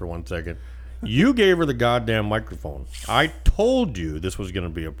stop this for 1 second. You gave her the goddamn microphone. I told you this was going to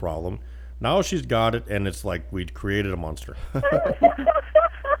be a problem. Now she's got it, and it's like we'd created a monster.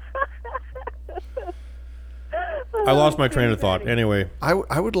 I lost my train of thought. Anyway,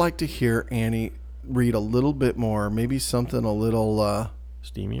 I would like to hear Annie read a little bit more, maybe something a little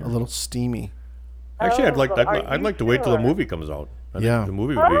steamy. A little steamy. Actually, I'd like to wait till the movie comes out. I think the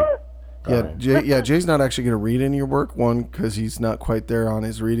movie would be. Jay's not actually going to read any of your work. One, because he's not quite there on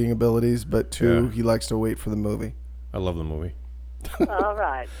his reading abilities, but two, he likes to wait for the movie. I love the movie. All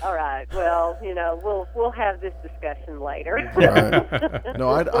right. Well, we'll have this discussion later. Right.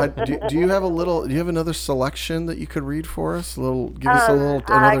 No, do you have do you have another selection that you could read for us? Give us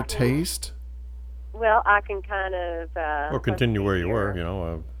another taste. Well, I can kind of. Or continue where you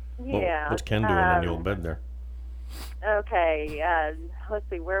were. What's Ken doing on the old bed there? Okay, let's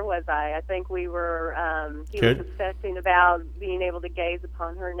see, where was I? I think we were, he was obsessing about being able to gaze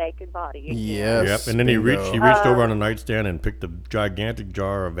upon her naked body. Again. Yes. Yep, and then he reached over on a nightstand and picked a gigantic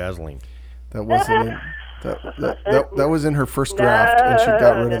jar of Vaseline. That wasn't in, that was in her first draft, and she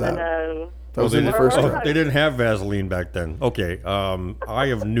got rid of that. No. That was in the first draft. They didn't have Vaseline back then. Okay, Eye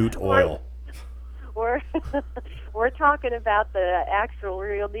of Newt oil. We're talking about the actual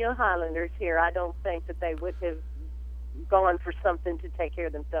real deal Highlanders here. I don't think that they would have gone for something to take care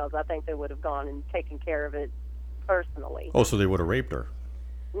of themselves. I think they would have gone and taken care of it personally. Oh, so they would have raped her?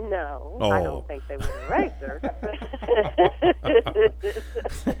 No, Oh. I don't think they would have raped her.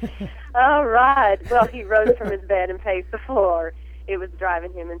 All right. Well, he rose from his bed and paced the floor. It was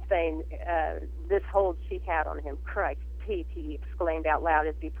driving him insane. This hold she had on him. Christ, Pete, he exclaimed out loud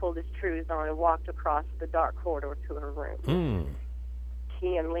as he pulled his trews on and walked across the dark corridor to her room.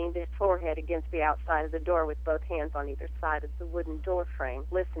 Ken leaned his forehead against the outside of the door with both hands on either side of the wooden door frame,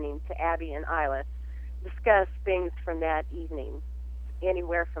 listening to Abby and Isla discuss things from that evening,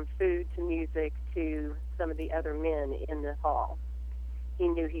 anywhere from food to music to some of the other men in the hall. He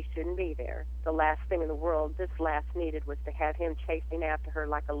knew he shouldn't be there. The last thing in the world this lass needed was to have him chasing after her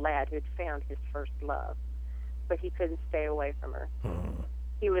like a lad who had found his first love. But he couldn't stay away from her.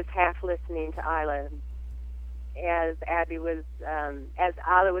 He was half listening to Isla as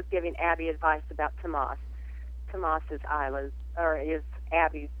Isla was giving Abby advice about Tomas. Tomas is is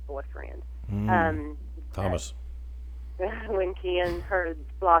Abby's boyfriend. Thomas. when Kian heard the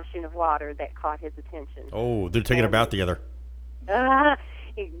splashing of water that caught his attention. Oh, they're taking a bath together. Damn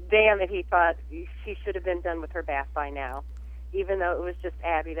it, he thought she should have been done with her bath by now. Even though it was just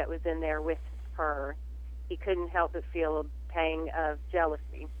Abby that was in there with her, he couldn't help but feel a pang of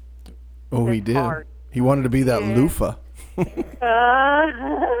jealousy. Oh, he did. Heart. He wanted to be that loofah.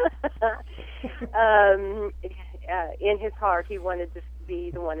 In his heart, he wanted to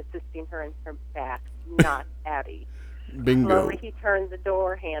be the one assisting her in her bath, not Abby. Bingo. Slowly, he turned the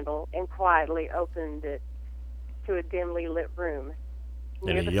door handle and quietly opened it to a dimly lit room.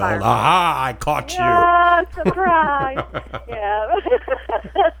 And he yelled, "Aha, I caught you." Ah, surprise. Yeah.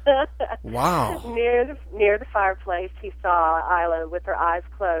 Wow. Near the fireplace, he saw Isla with her eyes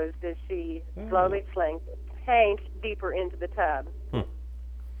closed as she slowly slinked paint deeper into the tub.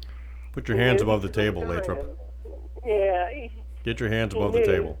 Put your hands above the table, Lathrop. Yeah. Get your hands above the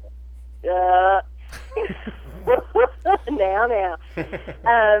table. Now.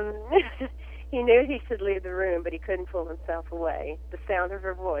 He knew he should leave the room, but he couldn't pull himself away. The sound of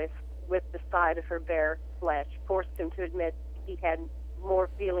her voice with the sight of her bare flesh forced him to admit he had more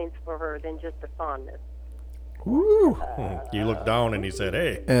feelings for her than just a fondness. Woo. He looked down and he said,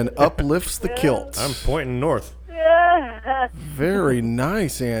 "Hey." And uplifts the kilt. I'm pointing north. Very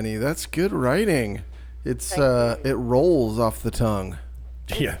nice, Annie. That's good writing. It's it rolls off the tongue.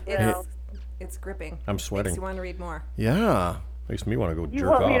 Yeah. It's gripping. I'm sweating. Makes you want to read more. Yeah. Makes me want to go You jerk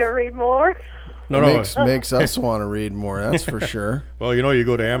want off. me to read more? No. Makes us want to read more, that's for sure. Well, you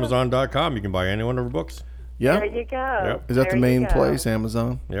go to Amazon.com, you can buy any one of her books. Yeah. There you go. Yep. Is that the There you main go. place,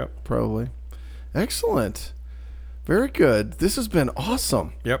 Amazon? Yep. Probably. Excellent. Very good. This has been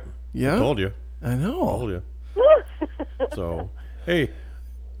awesome. Yep. Yeah. I told you. I know. Told you. So, hey,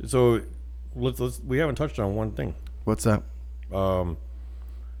 let's we haven't touched on one thing. What's that?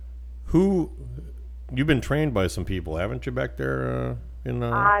 Who you've been trained by some people, haven't you, back there in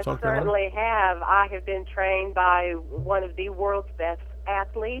I South Carolina? certainly have. I have been trained by one of the world's best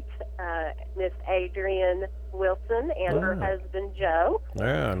athletes, Miss Adrienne Wilson, and her husband, Joe.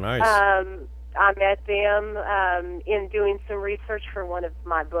 Yeah, nice. I met them in doing some research for one of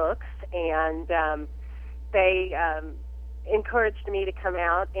my books, and they encouraged me to come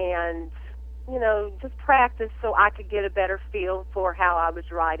out and, just practice so I could get a better feel for how I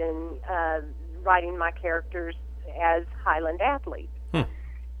was writing my characters as Highland athletes.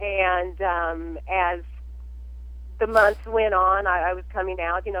 And as the months went on, I was coming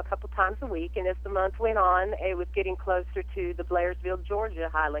out, a couple times a week, and as the month went on, it was getting closer to the Blairsville, Georgia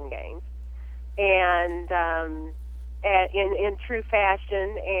Highland Games. And in true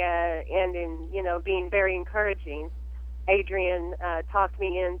fashion and in, being very encouraging, Adrienne talked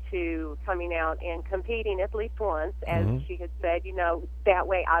me into coming out and competing at least once, as she had said, that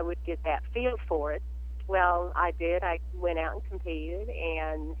way I would get that feel for it. Well, I did. I went out and competed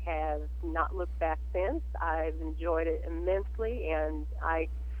and have not looked back since. I've enjoyed it immensely, and I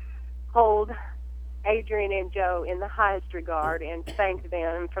hold Adrienne and Joe in the highest regard and thank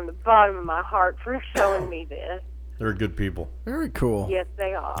them from the bottom of my heart for showing me this. They're good people. Very cool. Yes,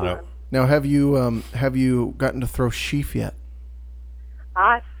 they are. Yep. Now, have you gotten to throw sheaf yet?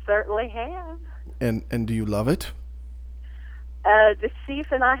 I certainly have. And do you love it? The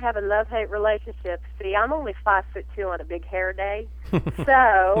sheaf and I have a love-hate relationship. See, I'm only 5'2" on a big hair day,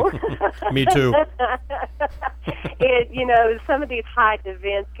 so Me too. Some of these height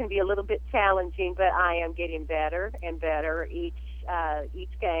events can be a little bit challenging, but I am getting better and better each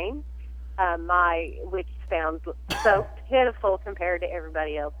game. Which sounds so pitiful compared to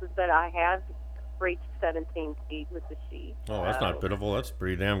everybody else's, but I have reached 17 feet with the sheaf. Oh, that's not pitiful. That's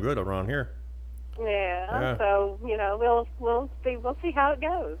pretty damn good around here. Yeah. So we'll see how it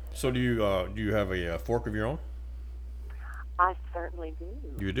goes. So do you have a fork of your own? I certainly do.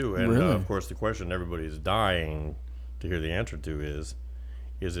 You do, and Really? of course the question everybody's dying to hear the answer to is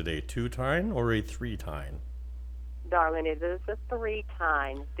it a 2-tine or a 3-tine? Darling, it is a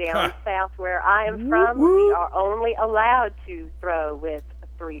 3-tine. Down south where I am from, we are only allowed to throw with a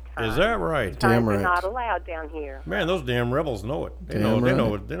 3-tine. Is that right? Damn We're right. not allowed down here. Man, those damn rebels know it. They Damn know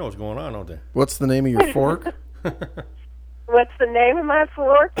right. they know what's going on, don't they? What's the name of your fork? What's the name of my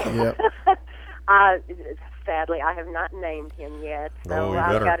fork? Yep. Sadly, I have not named him yet, so Oh, you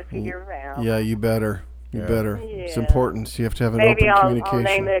I've better. got to figure it out. Yeah, you better. You Yeah. better. It's Yeah. important. You have to have an Maybe open I'll communication.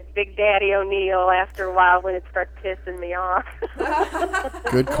 name it Big Daddy O'Neill after a while when it starts pissing me off.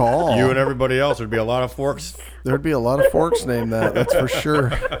 Good call. You and everybody else, there'd be a lot of forks. There'd be a lot of forks named that. That's for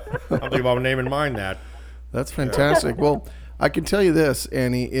sure. I'll think about naming mine that. That's fantastic. Well, I can tell you this,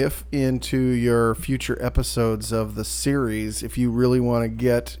 Annie, if into your future episodes of the series, if you really want to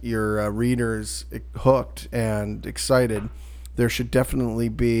get your readers hooked and excited, there should definitely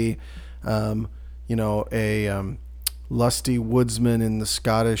be, a lusty woodsman in the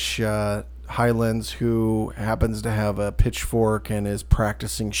Scottish Highlands who happens to have a pitchfork and is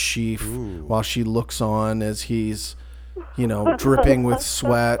practicing sheaf while she looks on as he's, dripping with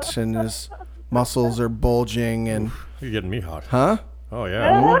sweat and his muscles are bulging and... You're getting me hot. Huh? Oh,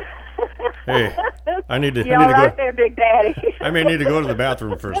 yeah. Hey, I need to You're right go. there, Big Daddy. I may need to go to the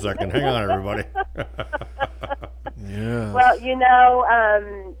bathroom for a second. Hang on, everybody. Yeah. Well, in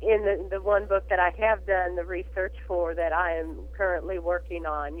the one book that I have done the research for that I am currently working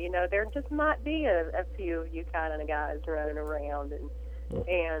on, there just might be a few of you kind of guys running around, and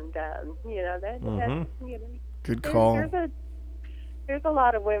Good call. There's a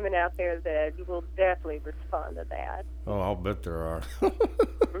lot of women out there that will definitely respond to that. Oh, I'll bet there are.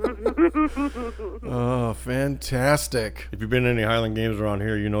 Oh, fantastic. If you've been to any Highland Games around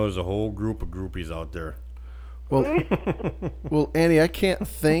here, there's a whole group of groupies out there. Well, Annie, I can't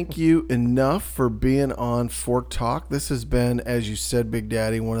thank you enough for being on Fork Talk. This has been, as you said, Big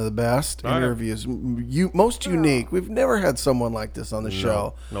Daddy, one of the best interviews. Most unique. We've never had someone like this on the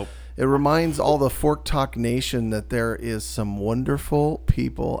show. Nope. It reminds all the Fork Talk Nation that there is some wonderful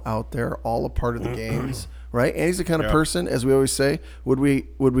people out there, all a part of the games, right? Annie's the kind of person, as we always say, would we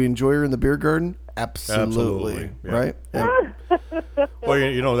enjoy her in the beer garden? Absolutely. Yeah. Right?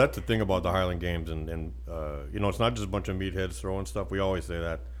 Well, that's the thing about the Highland Games, and it's not just a bunch of meatheads throwing stuff. We always say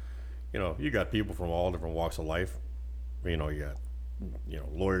that. You got people from all different walks of life. You got,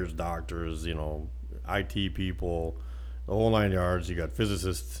 lawyers, doctors, IT people, the whole 9 yards. You got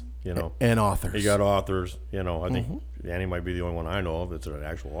physicists, and authors. You got authors. I think Annie might be the only one I know of that's an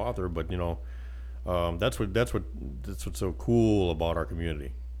actual author, but that's what's so cool about our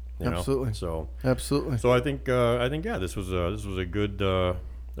community. Absolutely. So absolutely. So I think this was a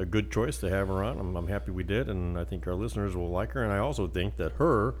good choice to have her on. I'm happy we did, and I think our listeners will like her. And I also think that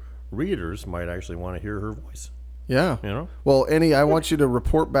her readers might actually want to hear her voice. Yeah. Well, Annie, I want you to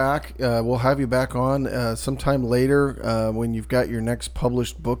report back. We'll have you back on sometime later when you've got your next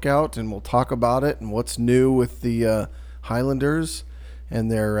published book out, and we'll talk about it and what's new with the Highlanders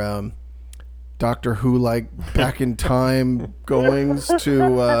and their Doctor Who back in time goings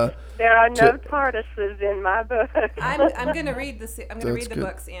to. There are no TARDISes in my book. I'm going to read the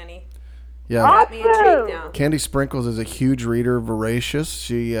books, Annie. Yeah. Got me intrigued now. Candy Sprinkles is a huge reader, voracious.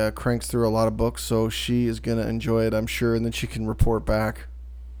 She cranks through a lot of books, so she is going to enjoy it, I'm sure, and then she can report back.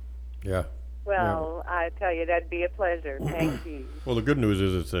 Yeah. Well, I tell you, that'd be a pleasure. Thank you. Well, the good news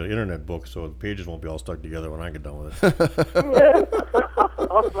is it's an internet book, so the pages won't be all stuck together when I get done with it.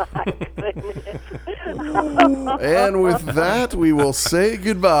 Oh, my goodness. And with that, we will say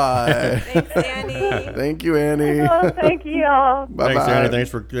goodbye. Thanks, Annie. Thank you, Annie. Oh, thank you all. Bye-bye. Thanks, Annie.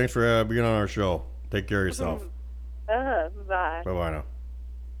 Thanks for being on our show. Take care of yourself. Bye. Bye-bye now.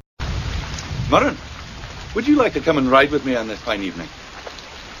 Murren, would you like to come and ride with me on this fine evening?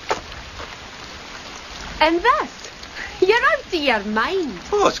 And that? You're out of your mind.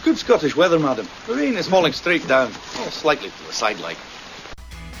 Oh, it's good Scottish weather, madam. The rain is falling straight down. Oh, slightly to the side like.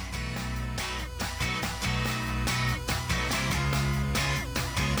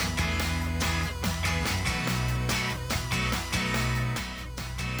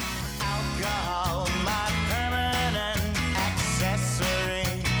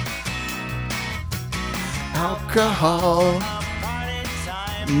 Alcohol,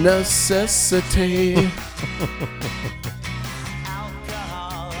 necessity.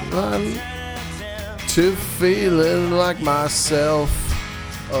 I'm to feeling like myself.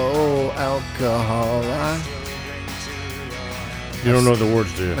 Oh, alcohol. You don't know the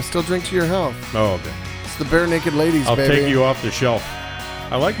words, do you? I still drink to your health. Oh, okay. It's the Bare Naked Ladies, I'll baby. take you off the shelf.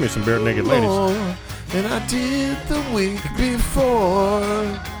 I like me some Bare Naked Ladies. And I did the week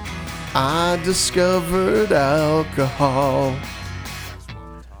before I discovered alcohol.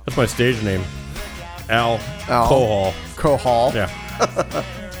 That's my stage name. Al Cohol. Cohol. Yeah.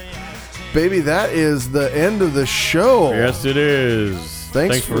 Baby, that is the end of the show. Yes, it is.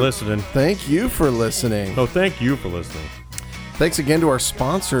 Thanks for listening. Thank you for listening. No, thank you for listening. Thanks again to our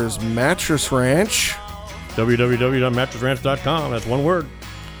sponsors, Mattress Ranch. www.mattressranch.com. That's one word.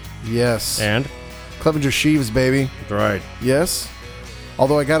 Yes. And? Clevenger Sheaves, baby. That's right. Yes.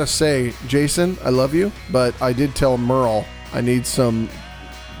 Although I got to say, Jason, I love you, but I did tell Merle I need some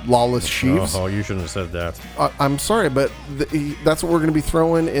Lawless Sheaves. Oh, you shouldn't have said that. I'm sorry, but that's what we're going to be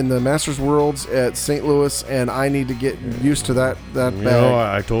throwing in the Masters Worlds at St. Louis, and I need to get used to that bag. No,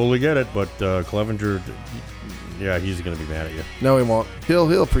 I totally get it, but Clevenger, Yeah, he's going to be mad at you. No, he won't.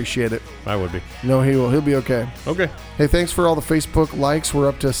 He'll appreciate it. I would be. No, he will. He'll be okay. Okay. Hey, thanks for all the Facebook likes. We're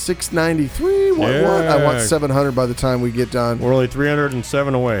up to 693. I want 700 by the time we get done. We're only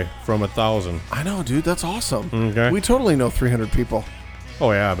 307 away from 1,000. I know, dude. That's awesome. Okay. We totally know 300 people.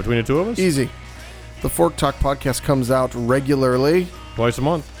 Oh, yeah. Between the two of us? Easy. The Fork Talk podcast comes out regularly. Twice a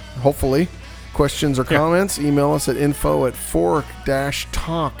month. Hopefully. Questions or comments, email us at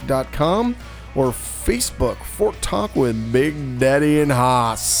info@fork-talk.com or Facebook, Fork Talk with Big Daddy and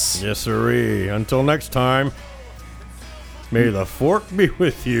Haas. Yes, sirree. Until next time, may the fork be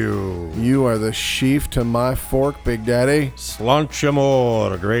with you. You are the sheaf to my fork, Big Daddy.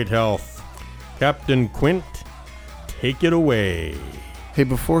 Slanchamore, great health. Captain Quint, take it away. Hey,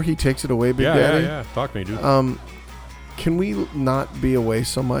 before he takes it away, Big Daddy. Yeah. Talk to me, dude. Can we not be away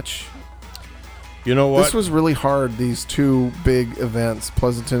so much? You know what? This was really hard, these two big events,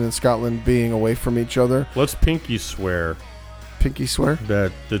 Pleasanton and Scotland, being away from each other. Let's pinky swear. Pinky swear?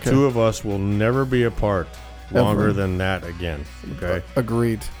 That the two of us will never be apart longer than that again. Okay?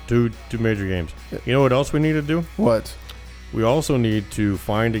 Agreed. Two major games. You know what else we need to do? What? We also need to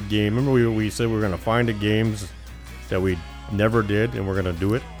find a game. Remember we said we were going to find the games that we never did, and we're going to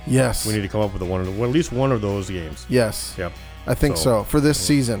do it? Yes. We need to come up with at least one of those games. Yes. Yep. I think so. For this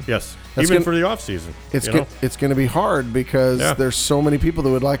season. Yes. Even for the off season. It's going to be hard because there's so many people that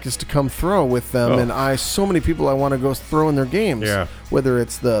would like us to come throw with them, and so many people I want to go throw in their games. Yeah. Whether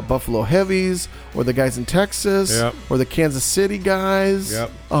it's the Buffalo Heavies or the guys in Texas or the Kansas City guys. Yep.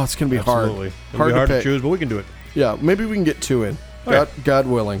 Oh, it's going to be hard. It'll be hard to choose, but we can do it. Yeah, maybe we can get two in. God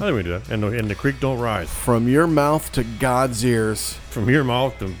willing. I think we do that. And the creek don't rise. From your mouth to God's ears. From your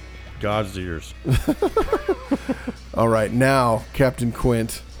mouth to God's ears. All right, now, Captain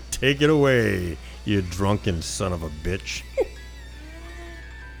Quint. Take it away, you drunken son of a bitch.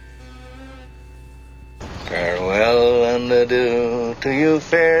 Farewell and adieu to you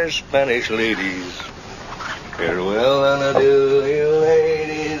fair Spanish ladies. Farewell and adieu, you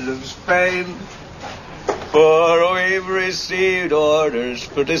ladies of Spain. For we've received orders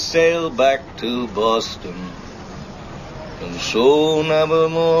for to sail back to Boston. And so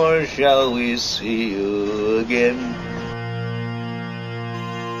nevermore shall we see you again.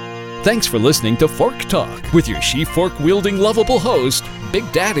 Thanks for listening to Fork Talk with your sheaf fork wielding lovable host,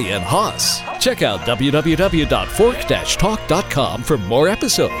 Big Daddy and Haas. Check out www.fork-talk.com for more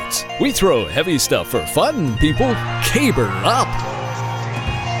episodes. We throw heavy stuff for fun, people. Caber up!